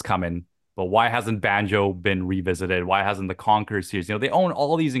Fable's coming. but why hasn't Banjo been revisited? Why hasn't the Conquer series? They own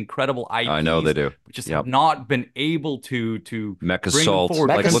all these incredible I know they IPs, do. but just have Yep. not been able to Mech bring them Assault. forward.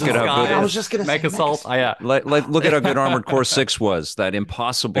 Like Like, Mech look at Sea how Assault. good I Sky, was just gonna Mech say Mech Assault. Assault. like look at how good Armored Core 6 was. That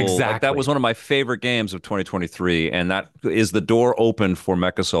impossible, like that was Exactly. one of my favorite games of 2023, and that is the door open for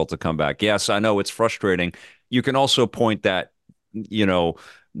Mech Assault to come back. Yes, I know it's frustrating. You can also point that, you know,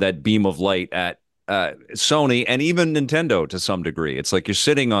 that beam of light at Sony and even Nintendo to some degree. It's like you're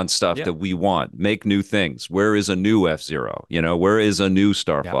sitting on stuff Yeah. that we want. Make new things. Where is a new F-Zero? You know, where is a new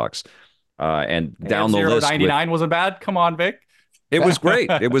Star Yeah. Fox? And Hey, down the F-Zero list with 99 wasn't bad. Come on, Vic. it was great.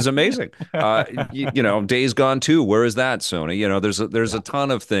 It was amazing. You know, Days Gone 2. Where is that, Sony? You know, there's a Yeah.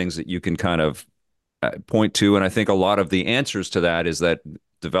 ton of things that you can kind of point to, and I think a lot of the answers to that is that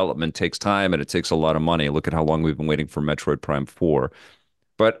development takes time and it takes a lot of money. Look at how long we've been waiting for Metroid Prime 4.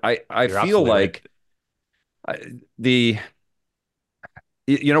 But I You're feel absolutely right. like the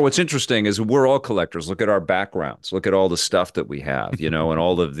you know what's interesting is we're all collectors. Look at our backgrounds. Look at all the stuff that we have, you know, and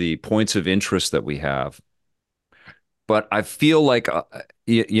all of the points of interest that we have. But I feel like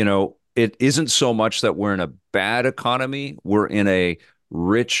you know, it isn't so much that we're in a bad economy, we're in a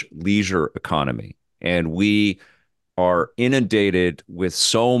rich leisure economy, and we are inundated with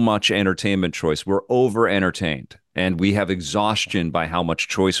so much entertainment choice. We're over entertained, and we have exhaustion by how much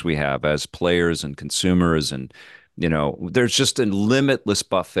choice we have as players and consumers. And, you know, there's just a limitless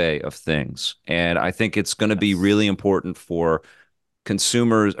buffet of things. And I think it's going to be Yes. really important for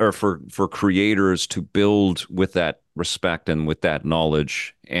consumers or for creators to build with that respect and with that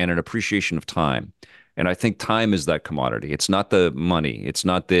knowledge and an appreciation of time. And I think time is that commodity. It's not the money. It's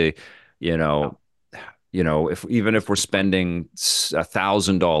not the, you Yeah. know, if even That's if a we're good point. spending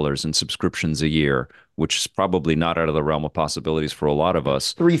 $1,000 in subscriptions a year, which is probably not out of the realm of possibilities for a lot of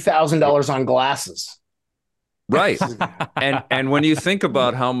us. $3,000 on glasses. Right. And when you think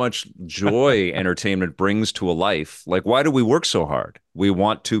about how much joy entertainment brings to a life, like why do we work so hard? We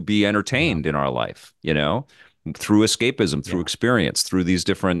want to be Yeah. entertained in our life, you know, through escapism, through Yeah. experience, through these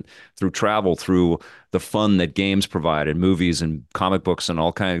different, through travel, through the fun that games provide and movies and comic books and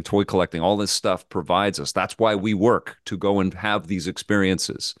all kind of toy collecting, all this stuff provides us. That's why we work to go and have these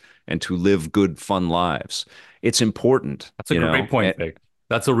experiences and to live good, fun lives. It's important, That's a you great know. point, And Vic.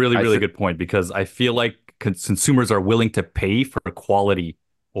 That's a really, I really think, good point because I feel like consumers are willing to pay for quality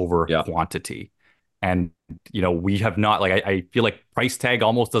over yeah, quantity. And, we have not, like, I feel like price tag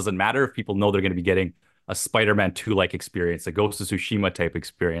almost doesn't matter if people know they're going to be getting a Spider-Man 2 like experience, a Ghost of Tsushima type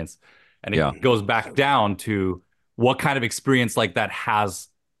experience. And yeah, it goes back down to what kind of experience like that has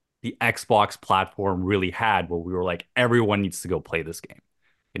the Xbox platform really had, where we were like, everyone needs to go play this game.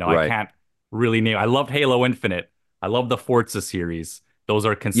 I right. can't really name. I loved Halo Infinite. I love the Forza series. Those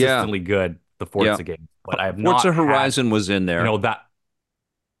are Yeah, consistently good, the yeah. Forza games. But I have Forza not had, Horizon was in there. that.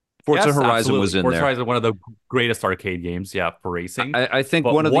 Forza Yes, Horizon was absolutely. in Forza there. Horizon, one of the greatest arcade games, yeah, for racing. I think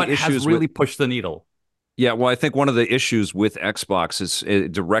But one of the what has issues with really pushed the needle? yeah, well, I think one of the issues with Xbox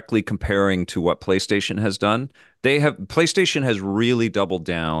is directly comparing to what PlayStation has done. PlayStation has really doubled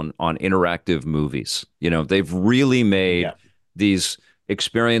down on interactive movies. You know, they've really made Yeah. these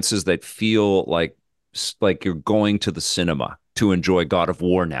experiences that feel like you're going to the cinema to enjoy God of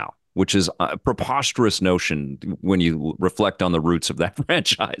War now, which is a preposterous notion when you reflect on the roots of that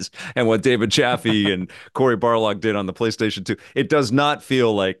franchise and what David Chaffee and Cory Barlog did on the PlayStation 2. It does not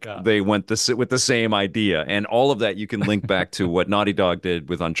feel like Yeah. they went with the same idea. And all of that you can link back to what Naughty Dog did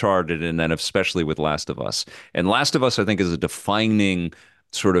with Uncharted and then especially with Last of Us. And Last of Us, I think, is a defining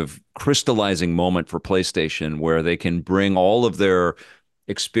sort of crystallizing moment for PlayStation where they can bring all of their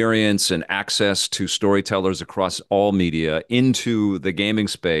experience and access to storytellers across all media into the gaming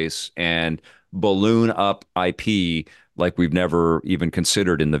space and balloon up IP like we've never even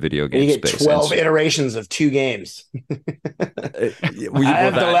considered in the video And you game get space. And 12 iterations of two games. I well,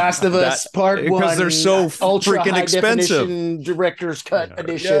 have The Last of that Us Part because they're 1, so ultra freaking high expensive. definition director's cut Yeah.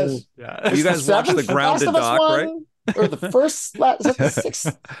 edition. Yes. Yeah. You It's the guys watched the seventh Last Grounded of Us doc, right? one, or the first. Is that the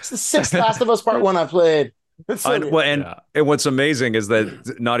sixth? It's the sixth Last of Us Part One I played. It's so good. Well, Yeah. and what's amazing is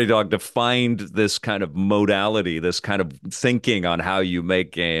that Naughty Dog defined this kind of modality, this kind of thinking on how you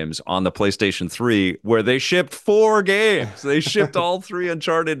make games on the PlayStation 3, where they shipped 4 games. They shipped all 3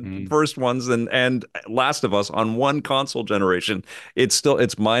 Uncharted Mm. first ones and Last of Us on one console generation. It's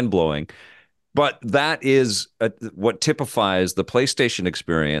mind blowing. But that is what typifies the PlayStation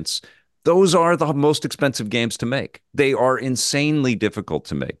experience. Those are the most expensive games to make. They are insanely difficult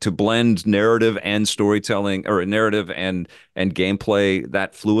to make, to blend narrative and storytelling or narrative and gameplay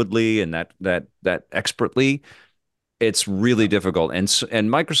that fluidly and that expertly. It's really difficult. And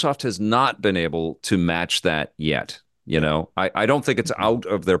Microsoft has not been able to match that yet. I don't think it's out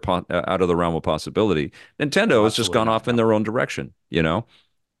of out of the realm of possibility. Nintendo has just gone off in their own direction,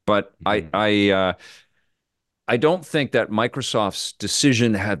 but I don't think that Microsoft's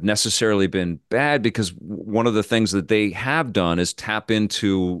decision had necessarily been bad, because one of the things that they have done is tap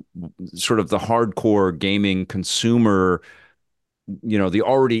into sort of the hardcore gaming consumer, the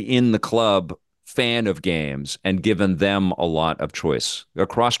already in the club fan of games, and given them a lot of choice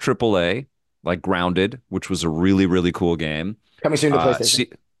across AAA, like Grounded, which was a really, really cool game. Coming soon to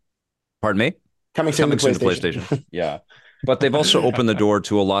PlayStation. Pardon me? Coming soon to PlayStation. Yeah. But they've also opened the door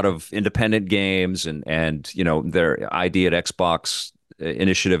to a lot of independent games, and their ID at Xbox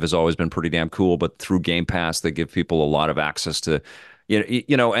initiative has always been pretty damn cool. But through Game Pass, they give people a lot of access to,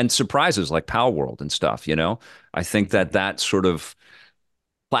 and surprises like Pal World and stuff. I think that sort of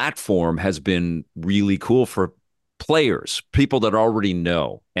platform has been really cool for players, people that already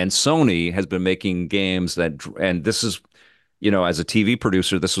know. And Sony has been making games and this is, as a TV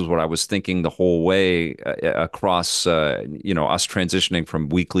producer, this is what I was thinking the whole way across, us transitioning from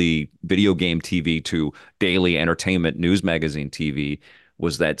weekly video game TV to daily entertainment news magazine TV,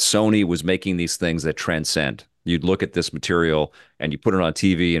 was that Sony was making these things that transcend. You'd look at this material and you put it on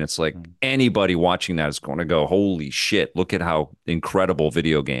TV, and it's like anybody watching that is going to go, holy shit, look at how incredible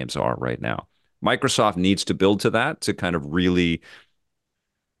video games are right now. Microsoft needs to build to that to kind of really,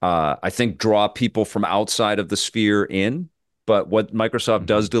 I think, draw people from outside of the sphere in. But what Microsoft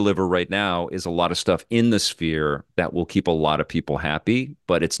does deliver right now is a lot of stuff in the sphere that will keep a lot of people happy,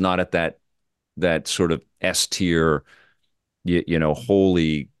 but it's not at that sort of S tier,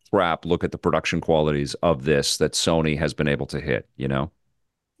 holy crap, look at the production qualities of this that Sony has been able to hit, Yeah.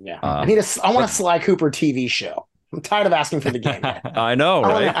 I want a Sly Cooper TV show. I'm tired of asking for the game. I know,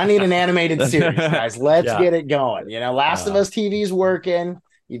 right? I need an animated series, guys. Let's get it going. Last of Us TV's working.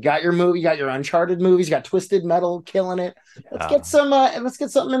 You got your movie, you got your Uncharted movies, you got Twisted Metal killing it. Let's get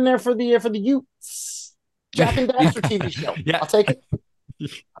something in there for the Utes. Jack and Daxter TV show. I'll take it.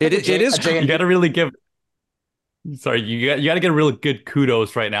 It is. You got to really give. Sorry, you got to get a really good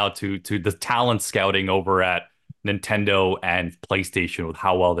kudos right now to the talent scouting over at Nintendo and PlayStation with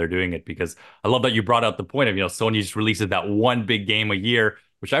how well they're doing it, because I love that you brought out the point of, Sony just releases that one big game a year,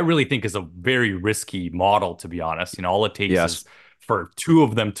 which I really think is a very risky model, to be honest. All it takes is for two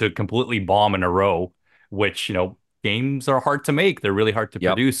of them to completely bomb in a row, which, games are hard to make. They're really hard to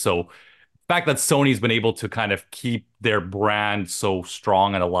produce. So the fact that Sony's been able to kind of keep their brand so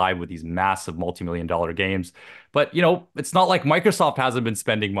strong and alive with these massive multi-million-dollar games. But, it's not like Microsoft hasn't been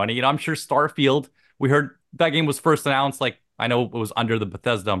spending money. I'm sure Starfield, we heard that game was first announced, I know it was under the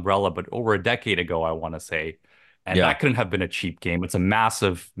Bethesda umbrella, but over a decade ago, I want to say. And that couldn't have been a cheap game. It's a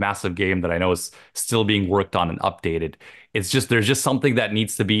massive, massive game that I know is still being worked on and updated. It's just, there's just something that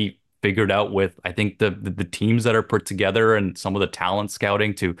needs to be figured out with, I think, the teams that are put together and some of the talent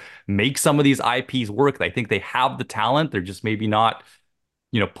scouting to make some of these IPs work. I think they have the talent. They're just maybe not,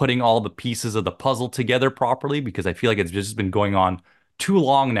 putting all the pieces of the puzzle together properly, because I feel like it's just been going on too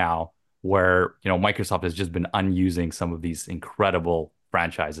long now where, Microsoft has just been unusing some of these incredible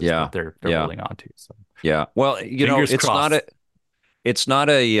franchises that they're holding on to. So well, it's not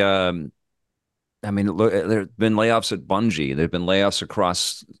a I mean, look, there have been layoffs at Bungie. There have been layoffs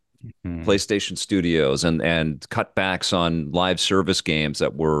across PlayStation Studios and cutbacks on live service games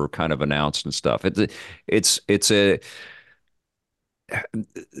that were kind of announced and stuff. It's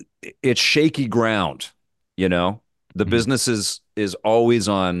shaky ground, The business is always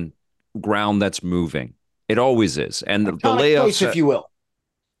on ground that's moving. It always is. And the layoffs, plates, if you will.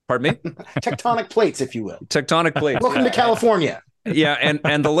 Pardon me? Tectonic plates, if you will. Tectonic plates. Welcome to California. Yeah,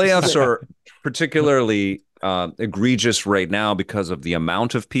 and the layoffs are particularly egregious right now because of the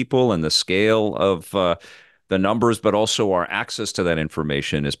amount of people and the scale of the numbers, but also our access to that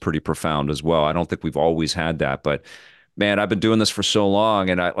information is pretty profound as well. I don't think we've always had that, but man, I've been doing this for so long,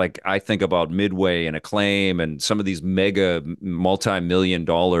 and I think about Midway and Acclaim and some of these mega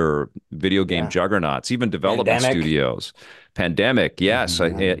multi-million-dollar video game juggernauts, even development studios. Pandemic, yes,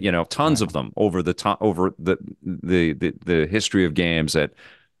 tons of them over the history of games that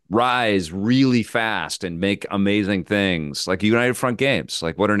rise really fast and make amazing things, like United Front Games.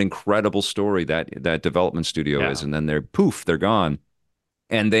 Like, what an incredible story that development studio is, and then they're gone.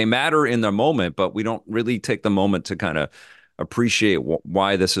 And they matter in the moment, but we don't really take the moment to kind of appreciate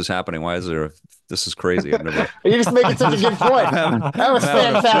why this is happening. Why is there? This is crazy. I've never... You're just making such a good point. That was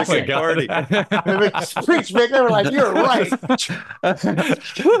fantastic. Preach, Vic. They were like, "You're right." The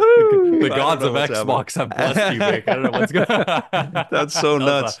gods of Xbox have blessed you, Vic. I don't know what's going on. That's so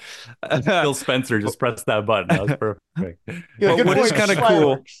nuts. Phil Spencer just pressed that button. That was perfect. But what is kind of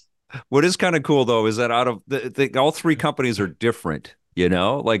cool? What is kind of cool though is that out of all three companies are different, you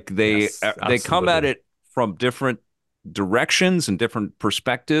know, like Yes, they come at absolutely. it from different directions and different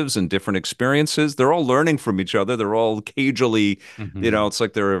perspectives and different experiences. They're all learning from each other. They're all cagily, you know, Hmm. it's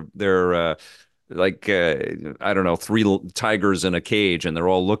like they're like I don't know, three tigers in a cage, and they're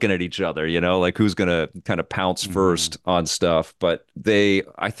all looking at each other, you know, like who's gonna kind of pounce Hmm. first on stuff. But they,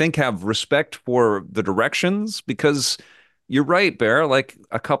 I think, have respect for the directions because you're right, Bear. Like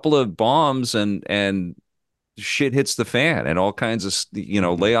a couple of bombs and shit hits the fan, and all kinds of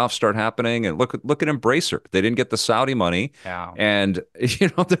Hmm. layoffs start happening. And look at Embracer. They didn't get the Saudi money, Yeah. and they're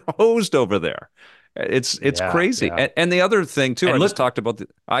hosed over there. It's Yeah. crazy. Yeah. And the other thing too, I And just look, talked about the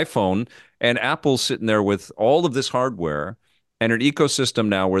iPhone and Apple's sitting there with all of this hardware and an ecosystem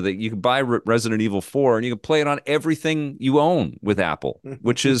now where you can buy Resident Evil 4 and you can play it on everything you own with Apple,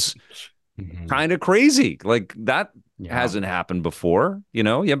 which is mhm, kind of crazy. Like that yeah. hasn't happened before. You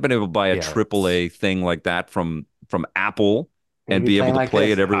haven't been able to buy a Yeah. triple A thing like that from Apple We're gonna and be be able playing to like play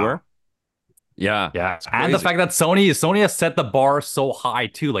it this. Yeah. everywhere. Yeah, Yeah, it's and the crazy. fact that Sony has set the bar so high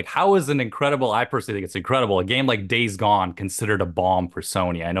too. Like, how is an incredible? I personally think it's incredible. A game like Days Gone considered a bomb for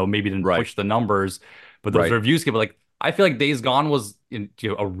Sony. I know maybe didn't Right, push the numbers, but those right. reviews give like I feel like Days Gone was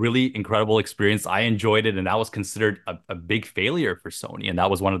a really incredible experience. I enjoyed it, and that was considered a big failure for Sony, and that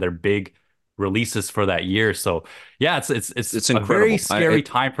was one of their big releases for that year. So yeah, it's It's a very incredible. scary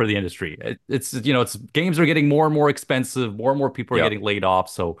time for the industry. It's games are getting more and more expensive, more and more people are Yeah. getting laid off.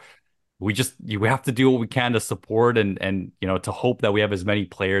 So we have to do what we can to support and to hope that we have as many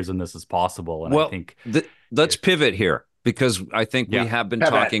players in this as possible. And I Well, think let's if pivot here because I think we yeah, have been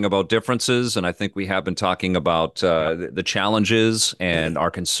Pivot. talking about differences, and I think we have been talking about yeah. the challenges and our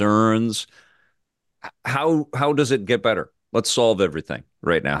concerns. How does it get better? Let's solve everything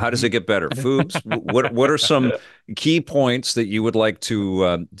right now. How does it get better? Foods. What are some key points that you would like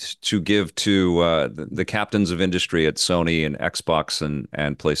to give to the captains of industry at Sony and Xbox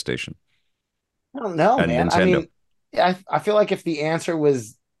and PlayStation I don't know, and man. I Nintendo? mean, I feel like if the answer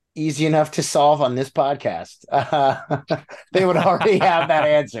was easy enough to solve on this podcast, they would already have that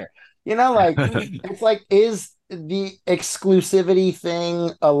answer. Like it's like, is the exclusivity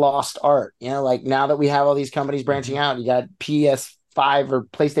thing a lost art? Like now that we have all these companies branching Mhm. out, you got PS5 or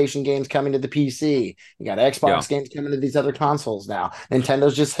PlayStation games coming to the PC, you got Yeah. Xbox games coming to these other consoles now.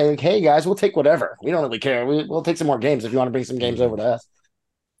 Nintendo's just saying, hey guys, we'll take whatever. We don't really care. We'll take some more games if you want to bring some games over Mhm. to us.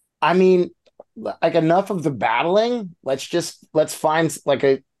 I mean, like enough of the battling. Let's find like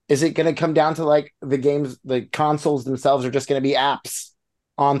a. Is it going to come down to like the games, the consoles themselves are just going to be apps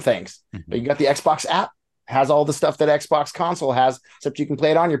on things? But you Mhm. got the Xbox app has all the stuff that Xbox console has, except you can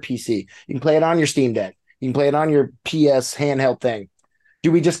play it on your PC. You can play it on your Steam Deck. You can play it on your PS handheld thing.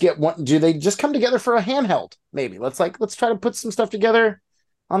 Do we just get one? Do they just come together for a handheld? Maybe let's try to put some stuff together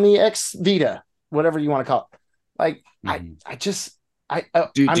on the X Vita, whatever you want to call it. Like Mhm. I just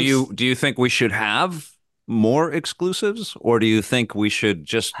Do you think we should have more exclusives, or do you think we should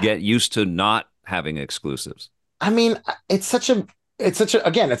just get used to not having exclusives? I mean, it's such a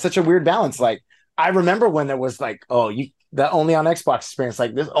weird balance. Like I remember when there was like, oh, you that only on Xbox experience,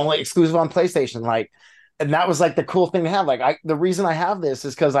 like this only exclusive on PlayStation, like, and that was like the cool thing to have. Like the reason I have this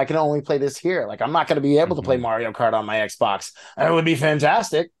is because I can only play this here. Like I'm not going to be able to play Mhm. Mario Kart on my Xbox. It would be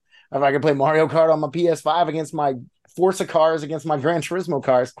fantastic if I could play Mario Kart on my PS5 against my Forza cars against my Gran Turismo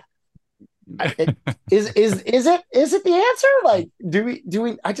cars. It, is it the answer? Like, do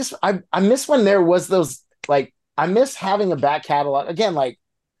we? I miss when there was those like I miss having a back catalog again. Like,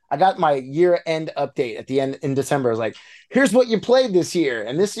 I got my year end update at the end in December. I was like, here's what you played this year,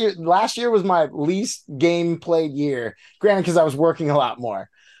 and last year was my least game played year. Granted, because I was working a lot more,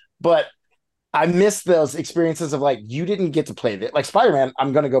 but I miss those experiences of like you didn't get to play it. Like Spider Man,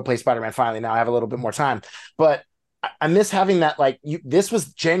 I'm gonna go play Spider Man finally. Now I have a little bit more time, but I miss having that. Like this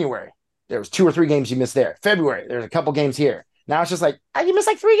was January. There was 2 or 3 games you missed there. February, there's a couple games here. Now it's just like you missed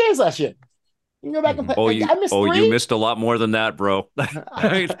like 3 games last year. You can go back and play. Mhm. Oh, Like, you I missed oh you three. missed a lot more than that, bro. I,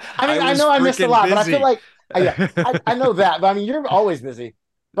 I I mean, I was know I missed a freaking lot, but I feel busy. like, yeah, I know that. But I mean, you're always busy.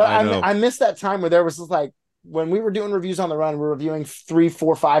 But I know. I missed that time where there was just like when we were doing reviews on the run, we are reviewing 3,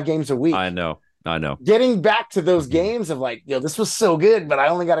 4, 5 games a week. I know. I know. Getting back to those Mhm. games of like, this was so good, but I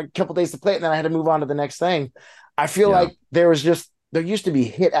only got a couple days to play it, and then I had to move on to the next thing. I feel Yeah. like there used to be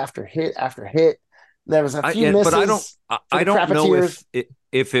hit after hit after hit. There was a few But I don't misses for I the don't know Crappeteers.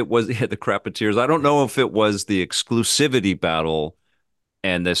 if it was the Crappeteers. I don't know if it was the exclusivity battle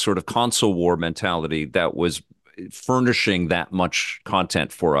and the sort of console war mentality that was furnishing that much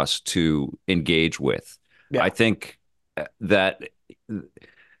content for us to engage with. I Yeah. think that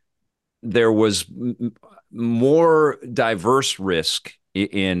there was more diverse risk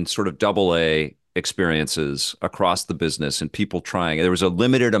in sort of double A experiences across the business and people trying. There was a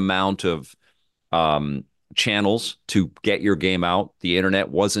limited amount of um, channels to get your game out. The internet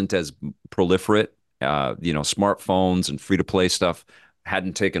wasn't as proliferate. Smartphones and free to play stuff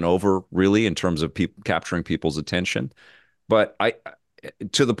hadn't taken over really in terms of capturing people's attention. But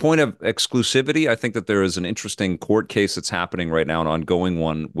to the point of exclusivity, I think that there is an interesting court case that's happening right now, an ongoing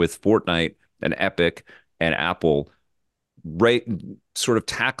one with Fortnite and Epic and Apple, right, sort of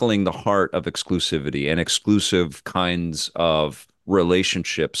tackling the heart of exclusivity and exclusive kinds of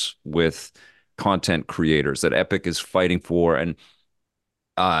relationships with content creators that Epic is fighting for. And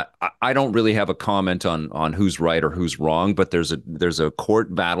I don't really have a comment on who's right or who's wrong, but there's a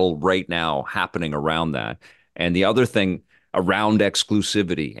court battle right now happening around that. And the other thing around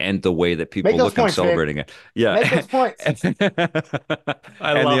exclusivity and the way that Make people those look on points, Vic. celebrating it. Yeah. Make those points.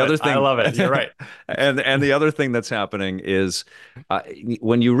 I love it. I love it. You're right. And the other thing that's happening is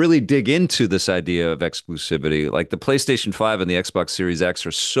when you really dig into this idea of exclusivity, like the PlayStation 5 and the Xbox Series X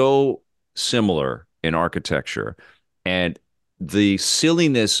are so similar in architecture, and the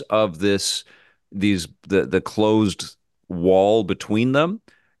silliness of the closed wall between them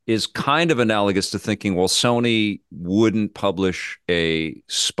is kind of analogous to thinking, well, Sony wouldn't publish a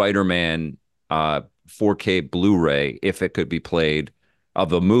Spider-Man 4K Blu-ray if it could be played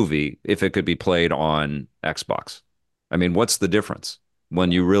of a movie, if it could be played on Xbox. I mean, what's the difference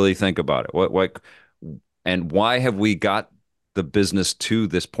when you really think about it? And why have we got the business to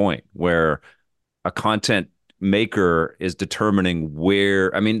this point where a content maker is determining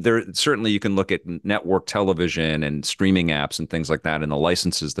where, I mean, there certainly you can look at network television and streaming apps and things like that and the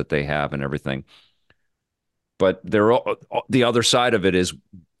licenses that they have and everything. But the other side of it is,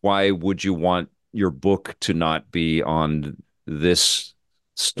 why would you want your book to not be on this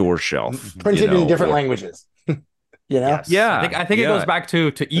store shelf? Printed in different languages. Yes. Yeah. I think it goes back to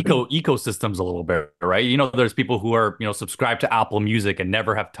ecosystems a little bit, right? There's people who are, subscribed to Apple Music and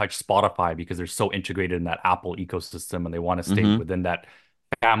never have touched Spotify because they're so integrated in that Apple ecosystem and they want to stay within that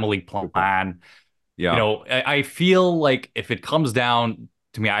family plan. Yeah. I feel like if it comes down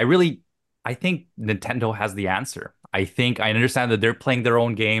to me, I think Nintendo has the answer. I understand that they're playing their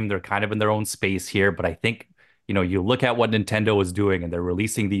own game. They're kind of in their own space here, but I think, you look at what Nintendo is doing and they're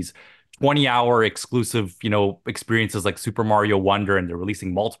releasing these 20-hour exclusive, experiences like Super Mario Wonder, and they're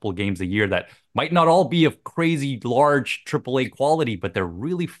releasing multiple games a year that might not all be of crazy large AAA quality, but they're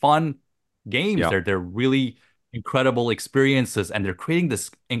really fun games. Yeah. They're really incredible experiences, and they're creating this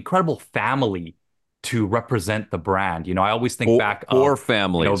incredible family to represent the brand. I always think back or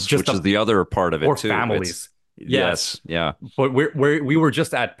families, which is the other part of it or too. Families. Yes. Yeah. But we were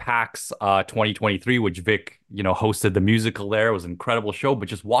just at PAX 2023, which Vic, hosted the musical there. It was an incredible show, but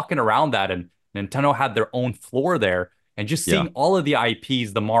just walking around that, and Nintendo had their own floor there, and just seeing all of the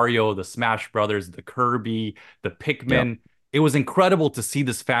IPs, the Mario, the Smash Brothers, the Kirby, the Pikmin, it was incredible to see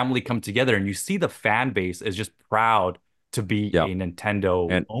this family come together, and you see the fan base is just proud to be a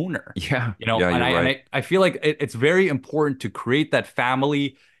Nintendo owner. Yeah. And I feel like it's very important to create that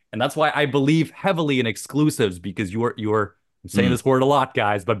family. And that's why I believe heavily in exclusives, because I'm saying this word a lot,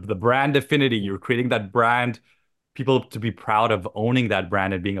 guys, but the brand affinity, you're creating that brand, people to be proud of owning that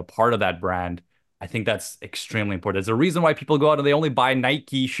brand and being a part of that brand. I think that's extremely important. There's a reason why people go out and they only buy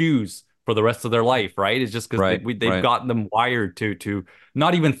Nike shoes for the rest of their life, right? It's just because they've gotten them wired to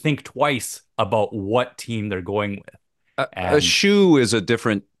not even think twice about what team they're going with. A shoe is a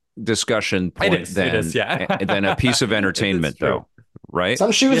different discussion point than a piece of entertainment, though. Right?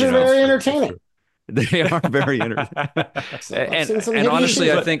 Some shoes are very entertaining. They are very entertaining. and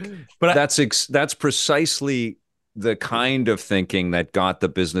honestly, I think that's precisely the kind of thinking that got the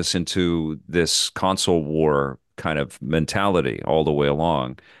business into this console war kind of mentality all the way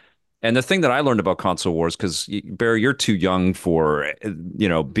along. And the thing that I learned about console wars, because Behr, you're too young for,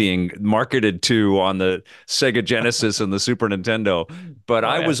 being marketed to on the Sega Genesis and the Super Nintendo, but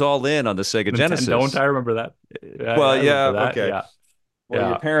I was all in on the Sega Genesis. Don't I remember that? Okay. Yeah. Well,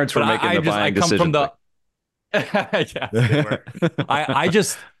 your parents were making the buying decision.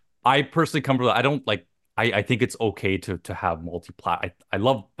 I personally come from the, I don't like, I think it's okay to have multi-plat. I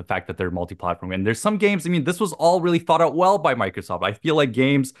love the fact that they're multi-platform. And there's some games, this was all really thought out well by Microsoft. I feel like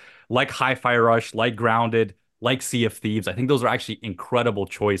games like Hi-Fi Rush, like Grounded, like Sea of Thieves, I think those are actually incredible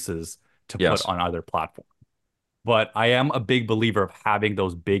choices to put on other platforms. But I am a big believer of having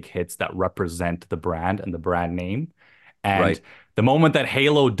those big hits that represent the brand and the brand name. And the moment that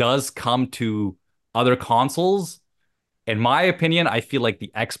Halo does come to other consoles, in my opinion, I feel like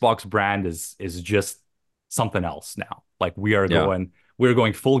the Xbox brand is just something else now. Like we're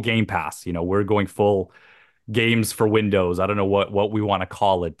going full Game Pass, we're going full games for Windows. I don't know what we want to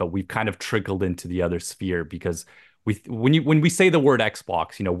call it, but we've kind of trickled into the other sphere because when we say the word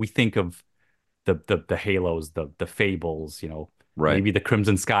Xbox, we think of the Halos, the Fables, Right. maybe the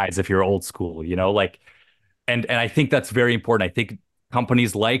Crimson Skies if you're old school, like and I think that's very important. I think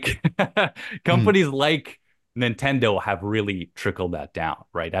companies like companies like Nintendo have really trickled that down,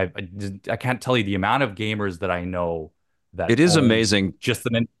 right? I can't tell you the amount of gamers that I know that It is own amazing. just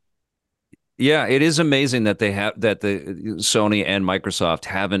the Yeah, it is amazing that the Sony and Microsoft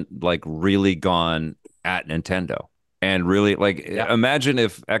haven't like really gone at Nintendo and really like yeah imagine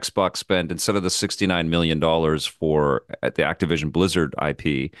if Xbox spent instead of the $69 million for at the Activision Blizzard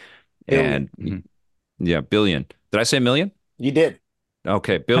IP Billion. and yeah, billion. Did I say million? You did.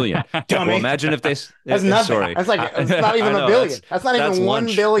 Okay, billion. Well, Dummy. imagine if they. That's nothing. Sorry, That's like it's not even I a know billion. That's not that's even 1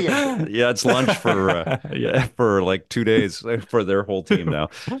 lunch. billion. Yeah, it's lunch for yeah for like 2 days for their whole team now.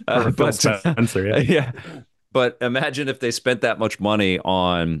 for Phil But Spencer. Yeah. yeah, but imagine if they spent that much money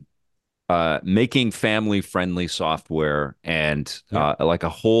on making family-friendly software and Yeah. like a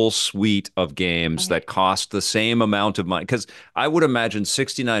whole suite of games that cost the same amount of money. Because I would imagine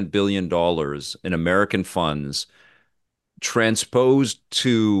 $69 billion in American funds transposed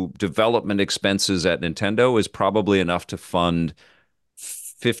to development expenses at Nintendo is probably enough to fund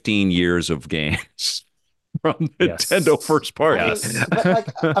 15 years of games from Yes. Nintendo first I party. mean, Yes. but like,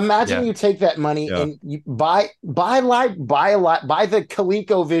 imagine Yeah. you take that money Yeah. and you buy the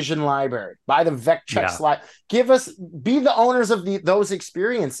ColecoVision library, buy the Vectrex Yeah. be the owners of those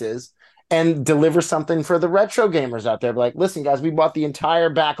experiences and deliver something for the retro gamers out there. Be like, listen, guys, we bought the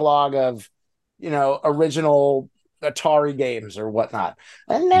entire backlog of, original Atari games or whatnot.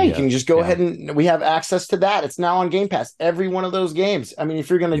 And now you Yeah. can just go Yeah. ahead and we have access to that. It's now on Game Pass. Every one of those games. I mean, if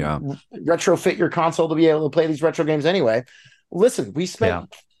you're going Yeah. to retrofit your console to be able to play these retro games anyway, listen, we Yeah.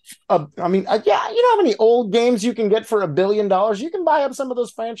 spent. Yeah, you know how many old games you can get for $1 billion? You can buy up some of those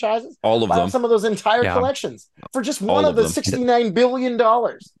franchises, All of buy up them. some of those entire Yeah. collections for just one All of of the them. $69 billion.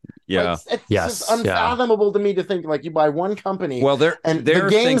 Yeah. It's just Yes. Yeah. unfathomable to me to think like you buy one company Well, and the they're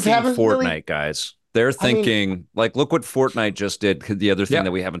games thinking haven't really. Fortnite, guys. They're I mean, thinking like, look what Fortnite just did. The other thing Yeah.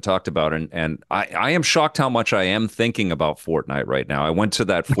 that we haven't talked about, and I am shocked how much I am thinking about Fortnite right now. I went to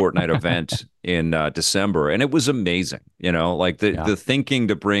that Fortnite event in December, and it was amazing. Like Yeah. the thinking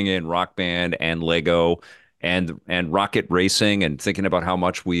to bring in Rock Band and Lego and Rocket Racing, and thinking about how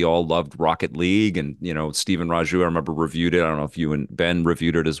much we all loved Rocket League, and Stephen Raju, I remember reviewed it. I don't know if you and Ben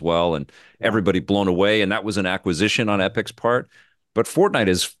reviewed it as well, and everybody blown away. And that was an acquisition on Epic's part, but Fortnite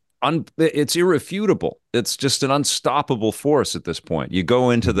is it's irrefutable. It's just an unstoppable force at this point. You go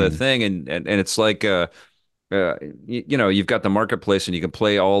into the thing and it's like you've got the marketplace and you can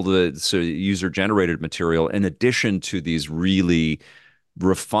play all the user generated material in addition to these really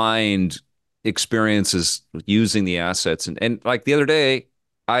refined experiences using the assets. And like the other day,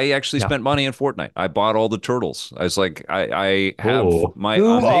 I actually Yeah. spent money in Fortnite. I bought all the turtles. I was like, I have Oh. my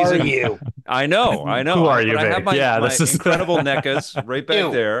who are amazing. you? I know. Who are you, but I have Vic? Yeah, my this is incredible NECAs right back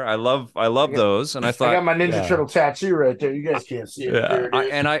Ew. there. I love those, and I I thought, got my Ninja Yeah. Turtle tattoo right there. You guys can't see it. Yeah. There it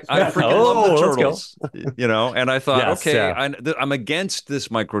is. I freaking love the let's go. turtles, and I thought, Yes, okay, yeah. I'm against this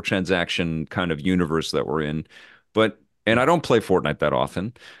microtransaction kind of universe that we're in, and I don't play Fortnite that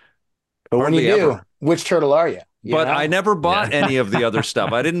often, But when you hardly do, ever. which turtle are you? But I never bought Yeah. any of the other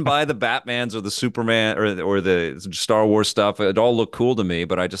stuff. I didn't buy the Batmans or the Superman or the Star Wars stuff. It all looked cool to me,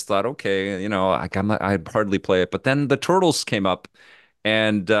 but I just thought, okay, I'd hardly play it. But then the Turtles came up,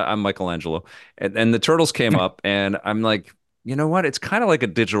 and I'm Michelangelo, and the Turtles came up, and I'm like, you know what? It's kind of like a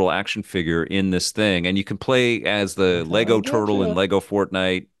digital action figure in this thing, and you can play as the Lego Turtle in Lego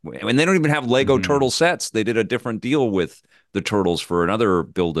Fortnite. And they don't even have Lego Turtle sets. They did a different deal with the Turtles for another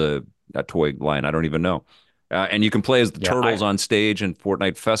build a toy line. I don't even know. And you can play as the Turtles on stage in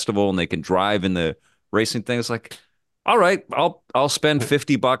Fortnite Festival, and they can drive in the racing thing. It's like, all right, I'll spend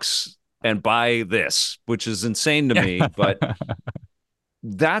 $50 and buy this, which is insane to me, but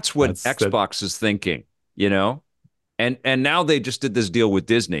that's what Xbox is thinking, And now they just did this deal with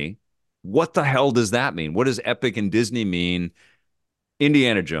Disney. What the hell does that mean? What does Epic and Disney mean?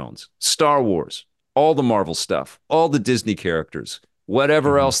 Indiana Jones, Star Wars, all the Marvel stuff, all the Disney characters,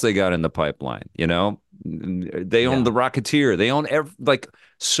 whatever else they got in the pipeline, They own the Rocketeer. They own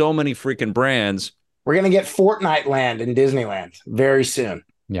so many freaking brands. We're gonna get Fortnite Land in Disneyland very soon.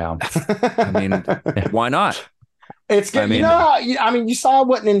 Yeah. I mean, why not? It's good. You saw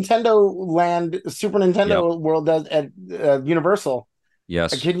what Nintendo Land, Super Nintendo World does at Universal.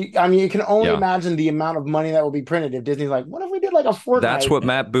 Yes. You can only imagine the amount of money that will be printed if Disney's like, what if we did like a Fortnite? That's what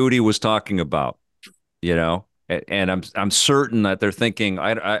Matt Booty was talking about, And I'm certain that they're thinking.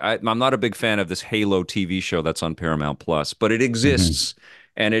 I'm not a big fan of this Halo TV show that's on Paramount Plus, but it Hmm. exists,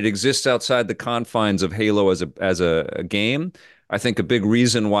 and it exists outside the confines of Halo as a game. I think a big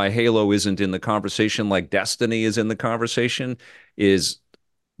reason why Halo isn't in the conversation like Destiny is in the conversation is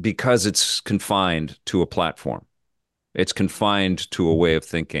because it's confined to a platform. It's confined to a way of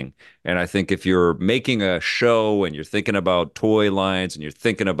thinking. And I think if you're making a show and you're thinking about toy lines and you're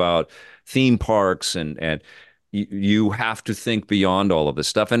thinking about theme parks and you have to think beyond all of this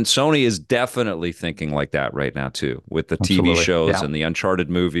stuff. And Sony is definitely thinking like that right now too, with the TV Absolutely. shows Yeah. and the Uncharted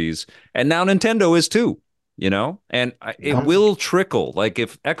movies. And now Nintendo is too. And it Yeah. will trickle. Like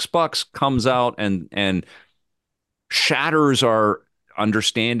if Xbox comes out and shatters our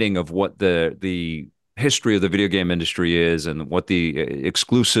understanding of what the history of the video game industry is and what the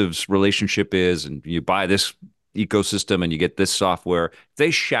exclusives relationship is, and you buy this ecosystem and you get this software.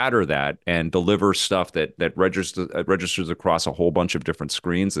 They shatter that and deliver stuff that registers across a whole bunch of different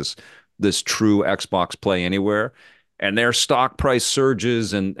screens. This true Xbox Play Anywhere, and their stock price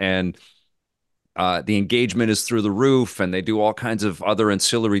surges and the engagement is through the roof, and they do all kinds of other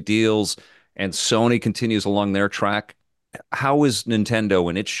ancillary deals. And Sony continues along their track. How is Nintendo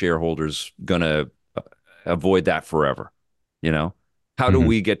and its shareholders going to avoid that forever? You know, how do Hmm.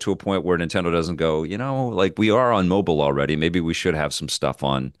 we get to a point where Nintendo doesn't go, like we are on mobile already. Maybe we should have some stuff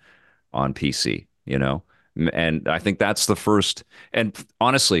on PC. And I think that's the first. And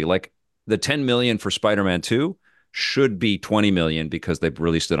honestly, like the 10 million for Spider-Man 2 should be 20 million because they've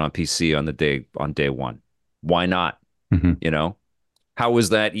released it on PC on day one. Why not? Hmm. You know, how is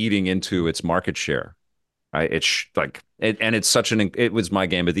that eating into its market share? It's like and it's it was my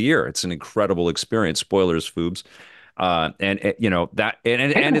game of the year. It's an incredible experience. Spoilers, Foobs. And it, you know that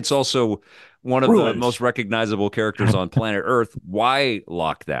and it's also one of the Ruined. most recognizable characters on planet Earth. Why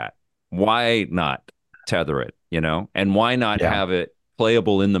lock that? Why not tether it? And why not Yeah. have it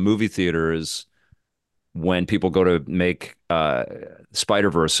playable in the movie theaters when people go to make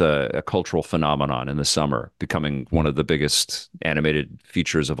Spider-Verse a cultural phenomenon in the summer, becoming one of the biggest animated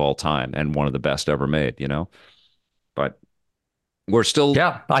features of all time and one of the best ever made. But we're still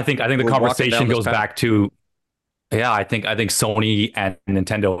Yeah. I think the we're walking down conversation this goes path. back to, yeah, I think Sony and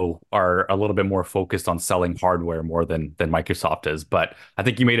Nintendo are a little bit more focused on selling hardware more than Microsoft is. But I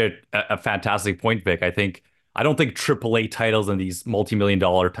think you made a fantastic point, Vic. I don't think AAA titles and these multi-million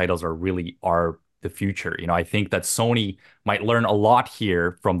dollar titles are the future. I think that Sony might learn a lot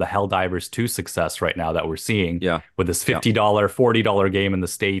here from the Helldivers 2 success right now that we're seeing Yeah, with this yeah. $50, $40 game in the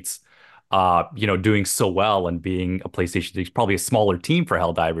States, doing so well and being a PlayStation, probably a smaller team for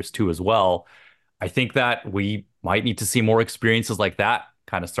Helldivers 2 as well. I think that we might need to see more experiences like that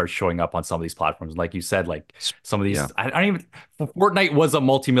kind of start showing up on some of these platforms. Like you said, like some of Yeah. these, I don't even, Fortnite was a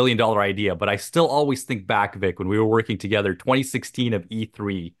multi-million dollar idea, but I still always think back, Vic, when we were working together, 2016 of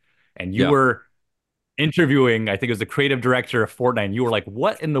E3, and you Yeah. were interviewing, I think it was the creative director of Fortnite, and you were like,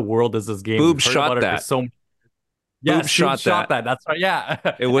 what in the world is this game? We've Boobs heard about shot it for that. so. Boobs Yes, Boom shot shot that. that. That's right. Yeah.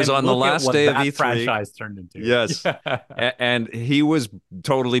 It was And on the look at last what day of that E3. franchise turned into. Yes. Yeah. And he was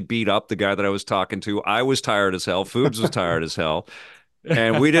totally beat up, the guy that I was talking to. I was tired as hell. Foobs was tired as hell.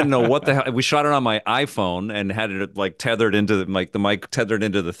 And we didn't know what the hell. We shot it on my iPhone and had it like tethered into the mic tethered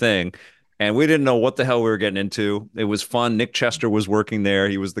into the thing. And we didn't know what the hell we were getting into. It was fun. Nick Chester was working there.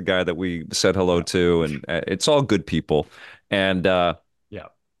 He was the guy that we said hello Yeah. to. And it's all good people. And Yeah.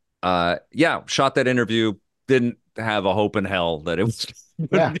 yeah, shot that interview. Didn't have a hope in hell that it was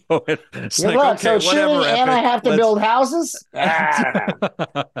Yeah. it's Good like, luck. okay, So shooting whatever, and I Epic. have to Let's build houses? Ah,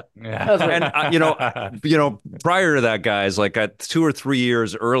 that's what, and prior to that, guys, like 2 or 3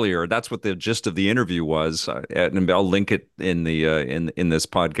 years earlier, that's what the gist of the interview was, and I'll link it in the in this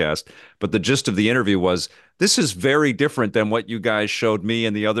podcast. But the gist of the interview was, this is very different than what you guys showed me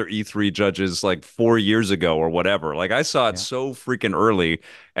and the other E3 judges like 4 years ago or whatever. Like I saw it Yeah. so freaking early,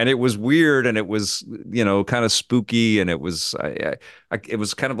 and it was weird, and it was kind of spooky, and it was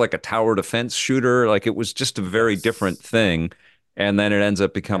kind of like a tower defense shooter. Like it was just a very different Yes. thing, and then it ends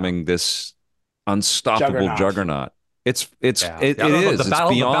up Yeah. becoming this unstoppable juggernaut. juggernaut. Yeah. It Yeah. The, the is. It's battle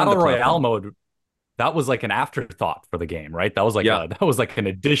the beyond battle the royale platform. mode, that was like an afterthought for the game, right? That was like Yeah, an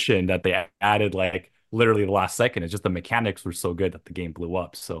addition that they added like literally the last second. It's just the mechanics were so good that the game blew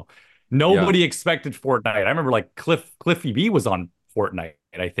up. So yeah. nobody expected Fortnite. I remember like Cliffy B was on Fortnite,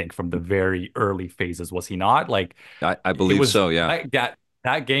 I think, from the very early phases, was he not? Like I it believe was so. Yeah.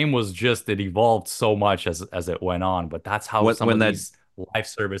 that game was just, it evolved so much as it went on. But that's how When some when of that these live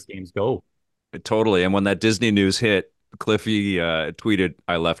service games go. totally, and when that Disney news hit, Cliffy tweeted,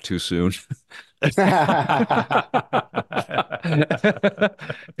 "I left too soon."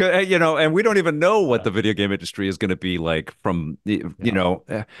 And we don't even know what the video game industry is going to be like from,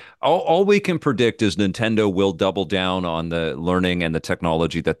 all we can predict is Nintendo will double down on the learning and the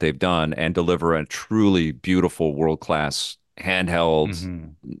technology that they've done and deliver a truly beautiful world-class handheld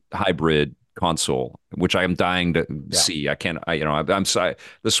Mhm. hybrid console, which I am dying to Yeah. see. I can't, I'm sorry.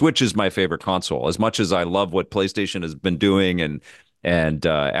 The Switch is my favorite console. As much as I love what PlayStation has been doing and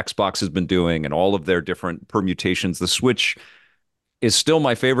Xbox has been doing and all of their different permutations, the Switch is still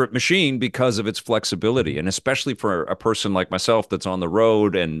my favorite machine because of its flexibility. And especially for a person like myself that's on the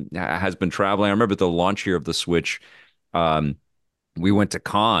road and has been traveling. I remember the launch year of the Switch. Um, we went to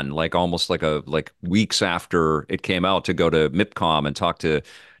Cannes like almost like weeks after it came out to go to MIPCOM and talk to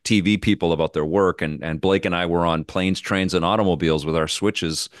TV people about their work. And Blake and I were on planes, trains, and automobiles with our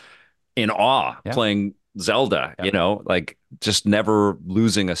Switches in awe Yeah. playing Zelda, Yeah. like just never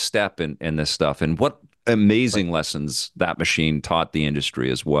losing a step in this stuff. And what Right. amazing lessons that machine taught the industry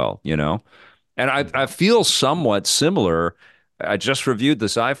as well. And I feel somewhat similar. I just reviewed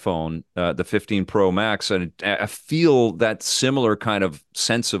this iPhone, the 15 Pro Max, and I feel that similar kind of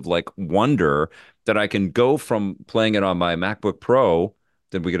sense of like wonder that I can go from playing it on my MacBook Pro.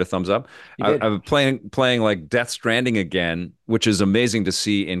 Did we get a thumbs up? You did. I'm playing like Death Stranding again, which is amazing to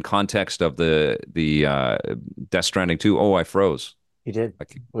see in context of the Death Stranding 2. Oh, I froze. You did.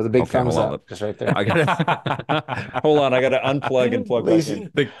 Okay, With a big okay, thumbs hold on. up, just right there. I gotta hold on. I gotta unplug and plug back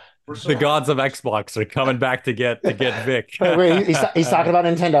in. Lazy. The gods of Xbox are coming back to get Vic. Wait, he's talking about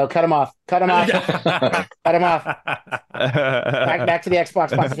Nintendo. Cut him off. Cut him off. Cut him off. Back to the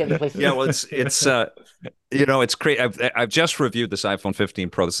Xbox positivity, please. Yeah, well, it's great. I've just reviewed this iPhone 15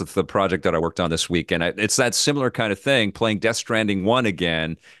 Pro. This is the project that I worked on this week, and it's that similar kind of thing. Playing Death Stranding 1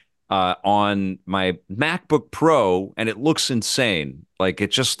 again on my MacBook Pro, and it looks insane. Like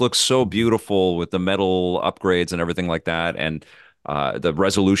it just looks so beautiful with the metal upgrades and everything like that, and the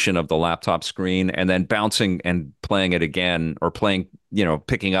resolution of the laptop screen, and then bouncing and playing it again, or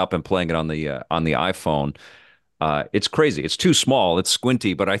picking up and playing it on the iPhone. It's crazy. It's too small. It's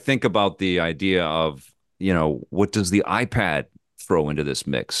squinty. But I think about the idea of, what does the iPad throw into this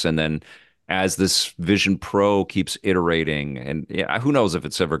mix? And then as this Vision Pro keeps iterating, and yeah, who knows if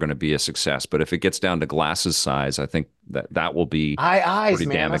it's ever going to be a success, but if it gets down to glasses size, I think that will be Eye eyes, pretty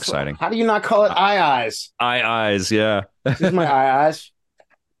man. damn exciting. How do you not call it eye eyes? Eye eyes, yeah. This is my eye eyes.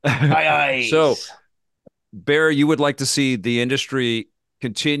 Eye eyes. So, Behr, you would like to see the industry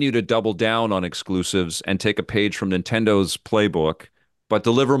continue to double down on exclusives and take a page from Nintendo's playbook, but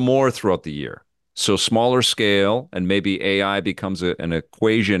deliver more throughout the year. So smaller scale, and maybe AI becomes an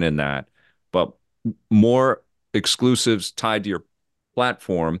equation in that, but more exclusives tied to your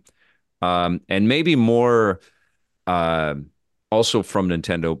platform, and maybe more uh, also from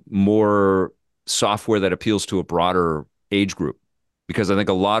Nintendo, more software that appeals to a broader age group. Because I think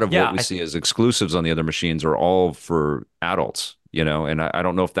a lot of what Yeah, we see as exclusives on the other machines are all for adults, and I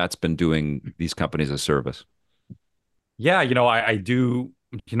don't know if that's been doing these companies a service. yeah, I do,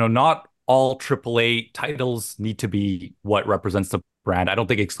 not all AAA titles need to be what represents the brand. I don't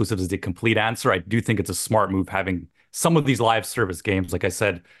think exclusives is the complete answer. I do think it's a smart move having some of these live service games, like I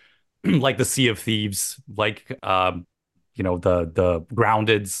said, like the Sea of Thieves, like the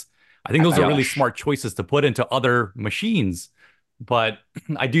Groundeds. I think those are really smart choices to put into other machines. But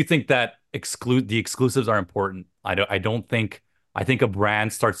I do think that the exclusives are important. I think a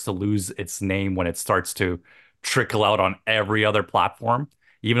brand starts to lose its name when it starts to trickle out on every other platform,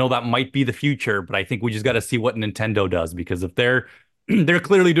 even though that might be the future. But I think we just got to see what Nintendo does, because if they're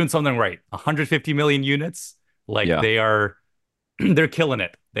clearly doing something right, 150 million units, like Yeah. they're killing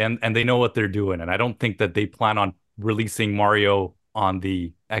it, and they know what they're doing. And I don't think that they plan on releasing Mario on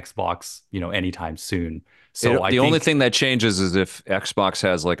the Xbox, anytime soon. So The only thing that changes is if Xbox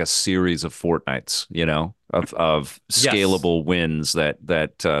has like a series of fortnights, of Yes. scalable wins that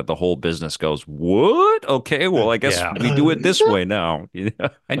the whole business goes, what? Okay, well, I guess Yeah. we do it this way now.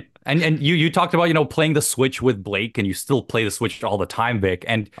 And you talked about, playing the Switch with Blake, and you still play the Switch all the time, Vic.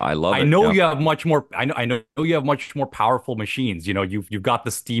 And I love I it. know Yeah. you have much more. I know you have much more powerful machines. You've got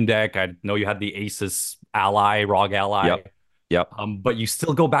the Steam Deck. I know you had the Asus Ally, ROG Ally. Yep. Yep. But you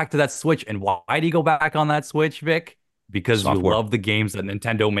still go back to that Switch. And why do you go back on that Switch, Vic? Because you Software. love the games that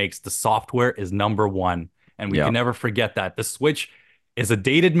Nintendo makes. The software is number one. And we Yeah. can never forget that. The Switch is a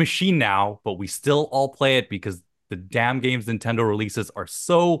dated machine now, but we still all play it because the damn games Nintendo releases are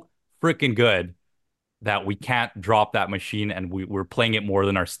so freaking good that we can't drop that machine, and we're playing it more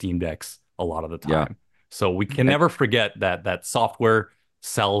than our Steam Decks a lot of the Yeah. time. So we can never forget that software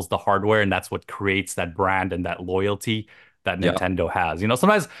sells the hardware, and that's what creates that brand and that loyalty. that Nintendo has. You know,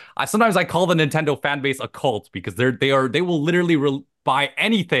 sometimes I call the Nintendo fan base a cult because they will literally buy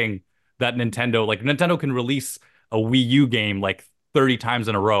anything that Nintendo can release a Wii U game like 30 times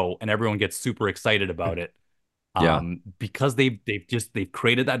in a row and everyone gets super excited about it. Yeah. Because they've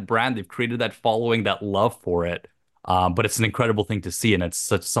created that brand, they've created that following, that love for it. But it's an incredible thing to see, and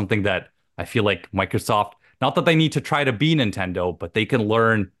it's something that I feel like Microsoft, not that they need to try to be Nintendo, but they can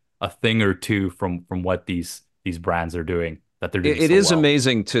learn a thing or two from what these brands are doing, that they're doing It so is well.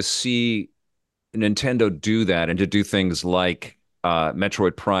 amazing to see Nintendo do that and to do things like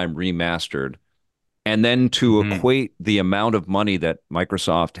Metroid Prime Remastered, and then to equate the amount of money that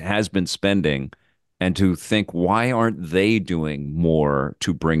Microsoft has been spending and to think, why aren't they doing more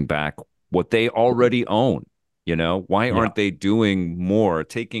to bring back what they already own? You know, why aren't they doing more,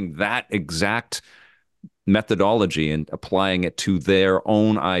 taking that exact methodology and applying it to their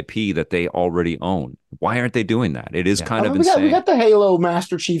own IP that they already own? Why aren't they doing that? It is kind of insane. We got the Halo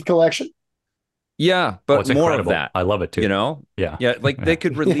Master Chief Collection. Yeah, but it's more incredible. of that. I love it too. You know? Yeah. Like they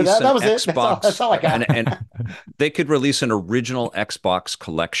could release that an was Xbox. That's all I got. And they could release an original Xbox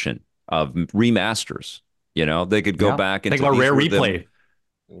collection of remasters. You know, they could go back and take a rare replay.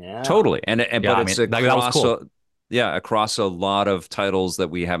 Yeah. Totally. But it's across cool. Across a lot of titles that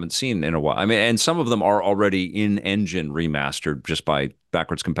we haven't seen in a while. I mean, and some of them are already in engine remastered just by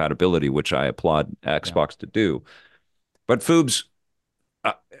backwards compatibility, which I applaud Xbox to do. But Foobs,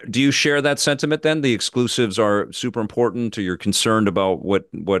 do you share that sentiment then? The exclusives are super important. You're concerned about what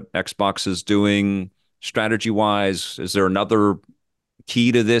Xbox is doing strategy-wise? Is there another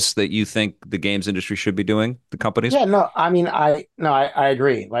key to this that you think the games industry should be doing, the companies? Yeah, no, I mean, I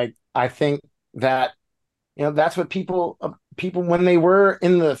agree. Like, I think that, you know, that's what people when they were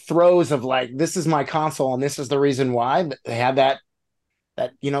in the throes of like, this is my console and this is the reason why, they had that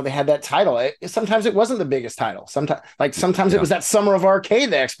they had that title. Sometimes it wasn't the biggest title. Sometimes it was that Summer of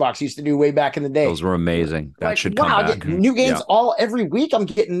Arcade that Xbox used to do way back in the day. Those were amazing. That should come back. I get new games every week. I'm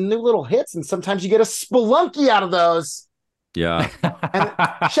getting new little hits, and sometimes you get a Spelunky out of those. Yeah. And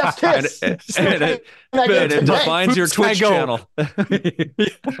Chef's Kiss. It defines your Twitch channel.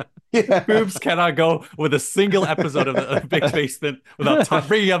 Boobs cannot go with a single episode of the Big Basement without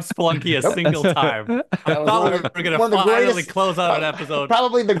bringing up Spelunky a single time. I thought we were going to finally close out an episode.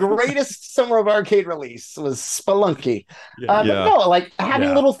 Probably the greatest Summer of Arcade release was Spelunky. But no, like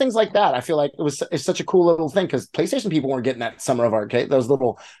having little things like that, I feel like it's such a cool little thing, because PlayStation people weren't getting that Summer of Arcade, those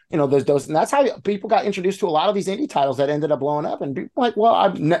little, those, and that's how people got introduced to a lot of these indie titles that ended up blowing up. And people like, well,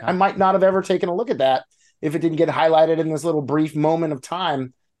 I might not have ever taken a look at that if it didn't get highlighted in this little brief moment of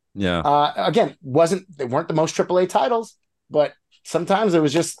time. Yeah. Again, they weren't the most AAA titles, but sometimes it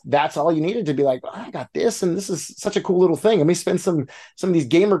was just, that's all you needed to be like, oh, I got this, and this is such a cool little thing. Let me spend some of these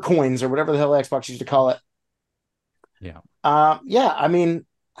gamer coins or whatever the hell Xbox used to call it. Yeah. I mean,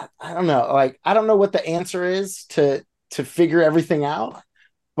 I don't know. Like, I don't know what the answer is to figure everything out,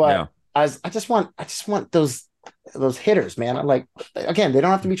 but I just want those hitters, man. I'm like, again, they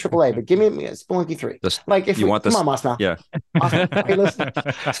don't have to be AAA, but give me a Spelunky 3. Like, if come on, Moss, yeah. Hey, listen,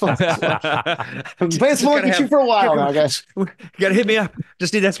 I'm playing Spelunky 2 for a while now, guys. You gotta hit me up.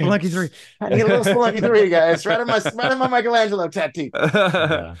 Just need that Spelunky 3. I need a little Spelunky 3, guys. Right on my Michelangelo tattoo.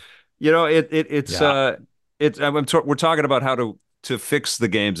 We're talking about how to fix the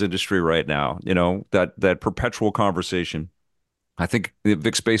games industry right now. That perpetual conversation. I think the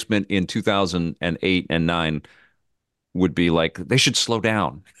Vic's Basement in 2008 and 9 would be like, they should slow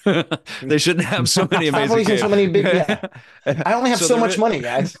down. They shouldn't have so many amazing games. So many big, I only have so much money,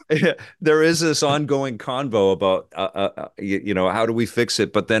 guys. There is this ongoing convo about, how do we fix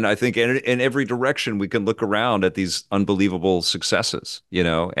it? But then I think in every direction we can look around at these unbelievable successes,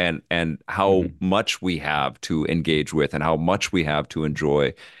 and how much we have to engage with and how much we have to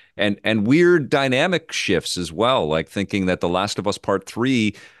enjoy. And weird dynamic shifts as well, like thinking that The Last of Us Part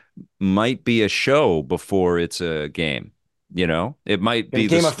 3 might be a show before it's a game. It might be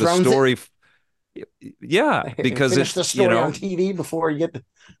the story. Yeah, because it's the story on TV before you get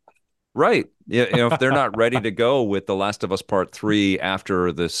right. If they're not ready to go with The Last of Us Part 3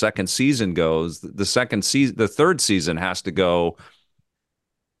 after the second season goes, the third season has to go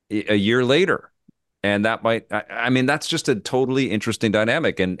a year later. And that that's just a totally interesting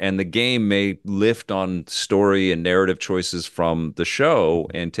dynamic. And the game may lift on story and narrative choices from the show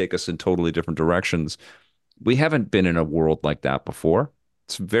and take us in totally different directions. We haven't been in a world like that before.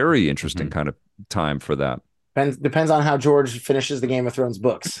 It's a very interesting kind of time for that. Depends on how George finishes the Game of Thrones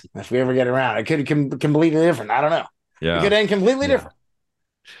books. If we ever get around, it could completely different. I don't know. Yeah. It could end completely different.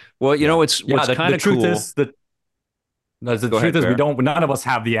 Well, what's kind of cool. No, the Go truth ahead, is, we Bear. don't. None of us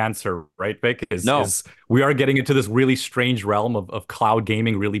have the answer, right, Vic? No. Is we are getting into this really strange realm of cloud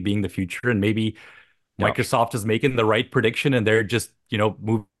gaming really being the future, and maybe Yeah. Microsoft is making the right prediction, and they're just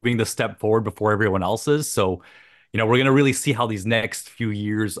moving the step forward before everyone else is. So, we're gonna really see how these next few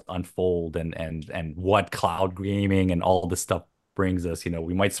years unfold, and what cloud gaming and all this stuff brings us.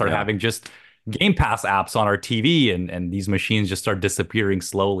 We might start Yeah. having just Game Pass apps on our TV, and these machines just start disappearing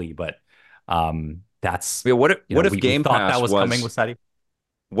slowly. But that's Yeah. What if we Game thought that Pass was coming was with Sadi.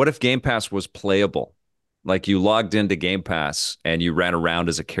 what if Game Pass was playable? Like you logged into Game Pass and you ran around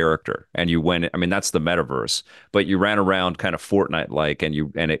as a character and you went, I mean, that's the metaverse, but you ran around kind of Fortnite like and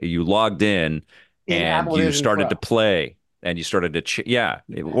you logged in and Apple you Vision started to Pro. play and you started to, yeah,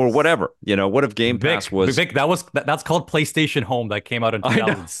 or Yes. whatever. What if Game Pass was, Vic, that's called PlayStation Home that came out in I know.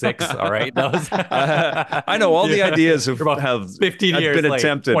 2006. All right, that was I know all the yeah, ideas you're about have 15 been years late,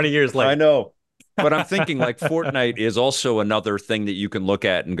 attempted. 20 years I late. know. But I'm thinking like Fortnite is also another thing that you can look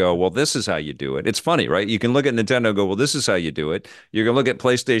at and go, well, this is how you do it. It's funny, right? You can look at Nintendo and go, well, this is how you do it. You can look at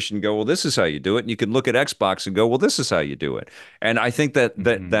PlayStation and go, well, this is how you do it. And you can look at Xbox and go, well, this is how you do it. And I think that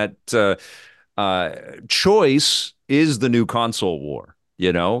Mhm. choice is the new console war.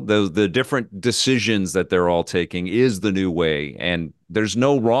 The different decisions that they're all taking is the new way, and there's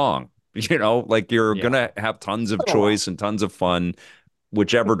no wrong. Like you're Yeah, gonna have tons of Little wrong. choice and tons of fun,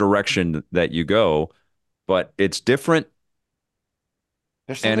 whichever direction that you go, but it's different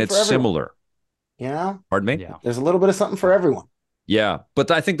There's and something it's for everyone. similar. You know, Pardon me? yeah, there's a little bit of something for everyone. Yeah, but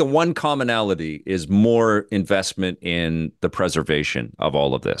I think the one commonality is more investment in the preservation of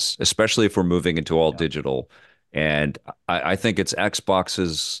all of this, especially if we're moving into all yeah. digital. And I think it's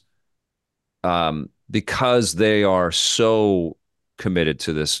Xbox's because they are so committed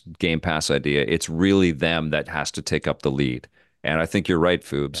to this Game Pass idea, it's really them that has to take up the lead. And I think you're right,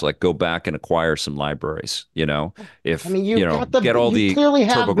 Foobs. Yeah. Like, go back and acquire some libraries. I If mean, you've got get all you the clearly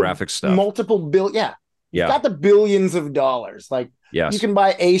have the TurboGrafx stuff. multiple bill. Yeah, you've Yeah. got the billions of dollars. Like you Yes. can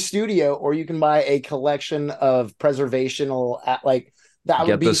buy a studio, or you can buy a collection of preservational. Like that would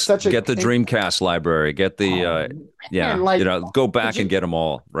Get be this. such a. Get the Dreamcast library. Get the. Oh Yeah. man, like Go could back and you get them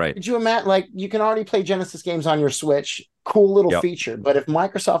all. Right. could you imagine? Like you can already play Genesis games on your Switch. Cool little Yep. feature. But if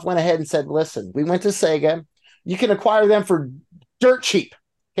Microsoft went ahead and said, "Listen, we went to Sega, you can acquire them for dirt cheap."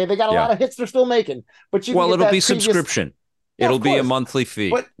 Okay, they got a Yeah. lot of hits they're still making, but you can Well, get it'll be that previous. subscription. Yeah, It'll of be a course. monthly fee.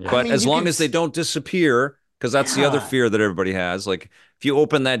 But I Yeah. But mean, as you long could. as they don't disappear, because that's the other Yeah, fear that everybody has. Like if you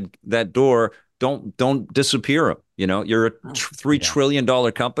open that door, don't disappear them. You're a Yeah. $3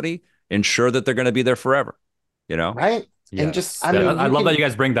 trillion company. Ensure that they're going to be there forever. You know. right. And just, Yes. I mean, I you love that you can.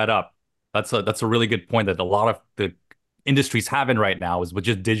 guys bring that up. That's a really good point that a lot of the industries having right now is with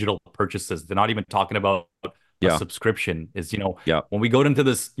just digital purchases. They're not even talking about a Yeah. subscription. Is Yeah. when we go into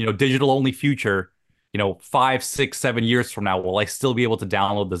this, digital only future, 5, 6, 7 years from now, will I still be able to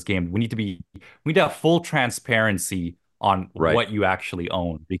download this game? We need to have full transparency on Right. what you actually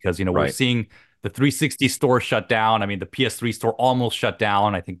own because we're Right. seeing the 360 store shut down. I mean, the PS3 store almost shut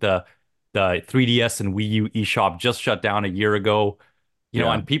down. I think the 3DS and Wii U eShop just shut down a year ago.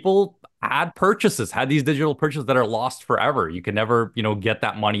 Yeah. And people had these digital purchases that are lost forever. You can never, get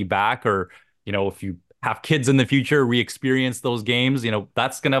that money back, or, if you have kids in the future, re-experience those games,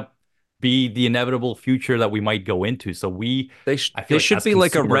 that's gonna be the inevitable future that we might go into. So I feel They like should as be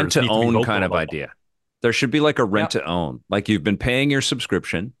like a rent consumers to need to be own kind vocal of about that. idea. There should be like a rent Yeah. to own. Like you've been paying your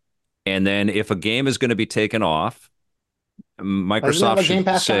subscription, and then if a game is going to be taken off, Isn't that Microsoft what Game should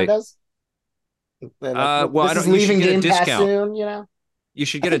Pass kind of say, does? They're like, look, well, I this is don't. You should leaving get a Game Pass discount. soon. You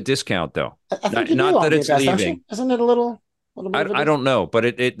should I get a think discount though. I think you do Not on that Game it's Pass, don't leaving. you? Isn't it a little bit of a I don't know, but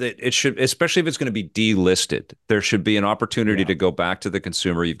it should, especially if it's going to be delisted, there should be an opportunity Yeah. to go back to the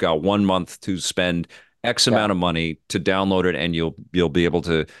consumer. You've got 1 month to spend X yeah. amount of money to download it, and you'll be able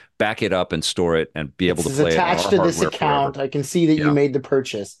to back it up and store it and be able This to is play it on attached our to this hardware forever. account. I can see that you Yeah, made the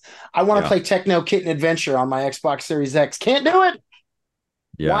purchase. I want to yeah, play Techno Kitten Adventure on my Xbox Series X. Can't do it.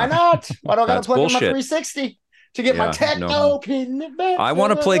 Why yeah. not? Why do I got to That's plug in my bullshit. 360 to get my Yeah, no. Techno Kitten I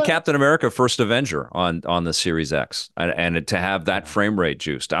want to play Adventure? Captain America: First Avenger on the Series X, and to have that Yeah. frame rate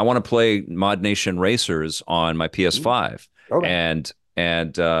juiced. I want to play Mod Nation Racers on my PS5, Okay. and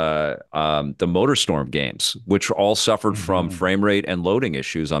the MotorStorm games, which all suffered from Mhm. frame rate and loading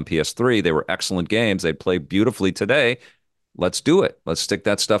issues on PS3. They were excellent games. They play beautifully today. Let's do it. Let's stick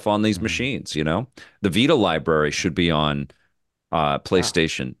that stuff on these Mhm. machines. The Vita library should be on Yeah.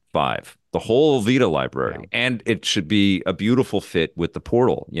 PlayStation 5, the whole Vita Yeah. library. And it should be a beautiful fit with the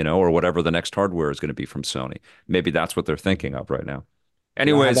Portal, or whatever the next hardware is going to be from Sony. Maybe that's what they're thinking of right now. You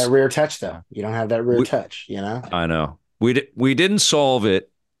don't have that Anyways, rear touch though. Yeah. You don't have that rear we, touch. I know we didn't solve it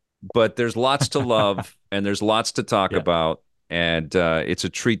but there's lots to love and there's lots to talk about. And it's a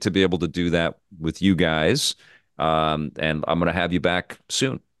treat to be able to do that with you guys. And I'm going to have you back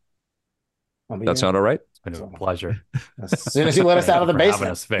soon. That sound all right? It's been a pleasure. As soon as you let us out of the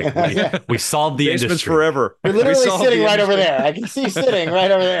basement. Us, Vic. We solved the basement's industry forever. You're literally sitting right over there. I can see you sitting right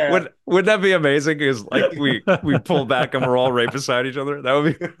over there. Wouldn't that be amazing? Is like we pull back and we're all right beside each other. That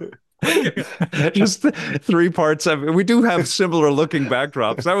would be just 3 parts. I mean, we do have similar looking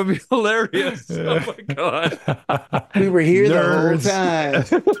backdrops. That would be hilarious. Oh my god, we were here the whole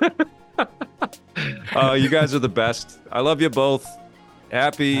time. You guys are the best. I love you both.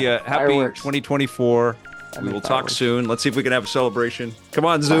 Happy 2024. We will talk soon. Let's see if we can have a celebration. Come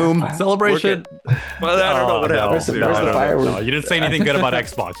on, Zoom. Celebration. Well, I don't know what happens. No, you didn't say anything good about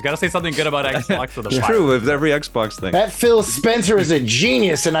Xbox. You got to say something good about Xbox for the It's true with every Xbox thing. That Phil Spencer is a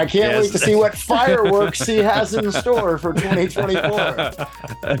genius, and I can't wait to see what fireworks he has in store for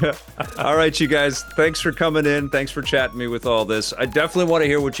 2024. All right, you guys. Thanks for coming in. Thanks for chatting me with all this. I definitely want to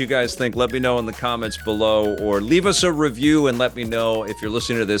hear what you guys think. Let me know in the comments below, or leave us a review and let me know if you're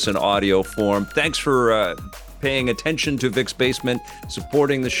listening to this in audio form. Thanks for paying attention to Vic's Basement,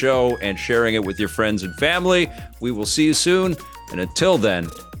 supporting the show, and sharing it with your friends and family. We will see you soon, and until then,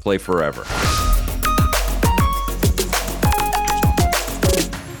 play forever.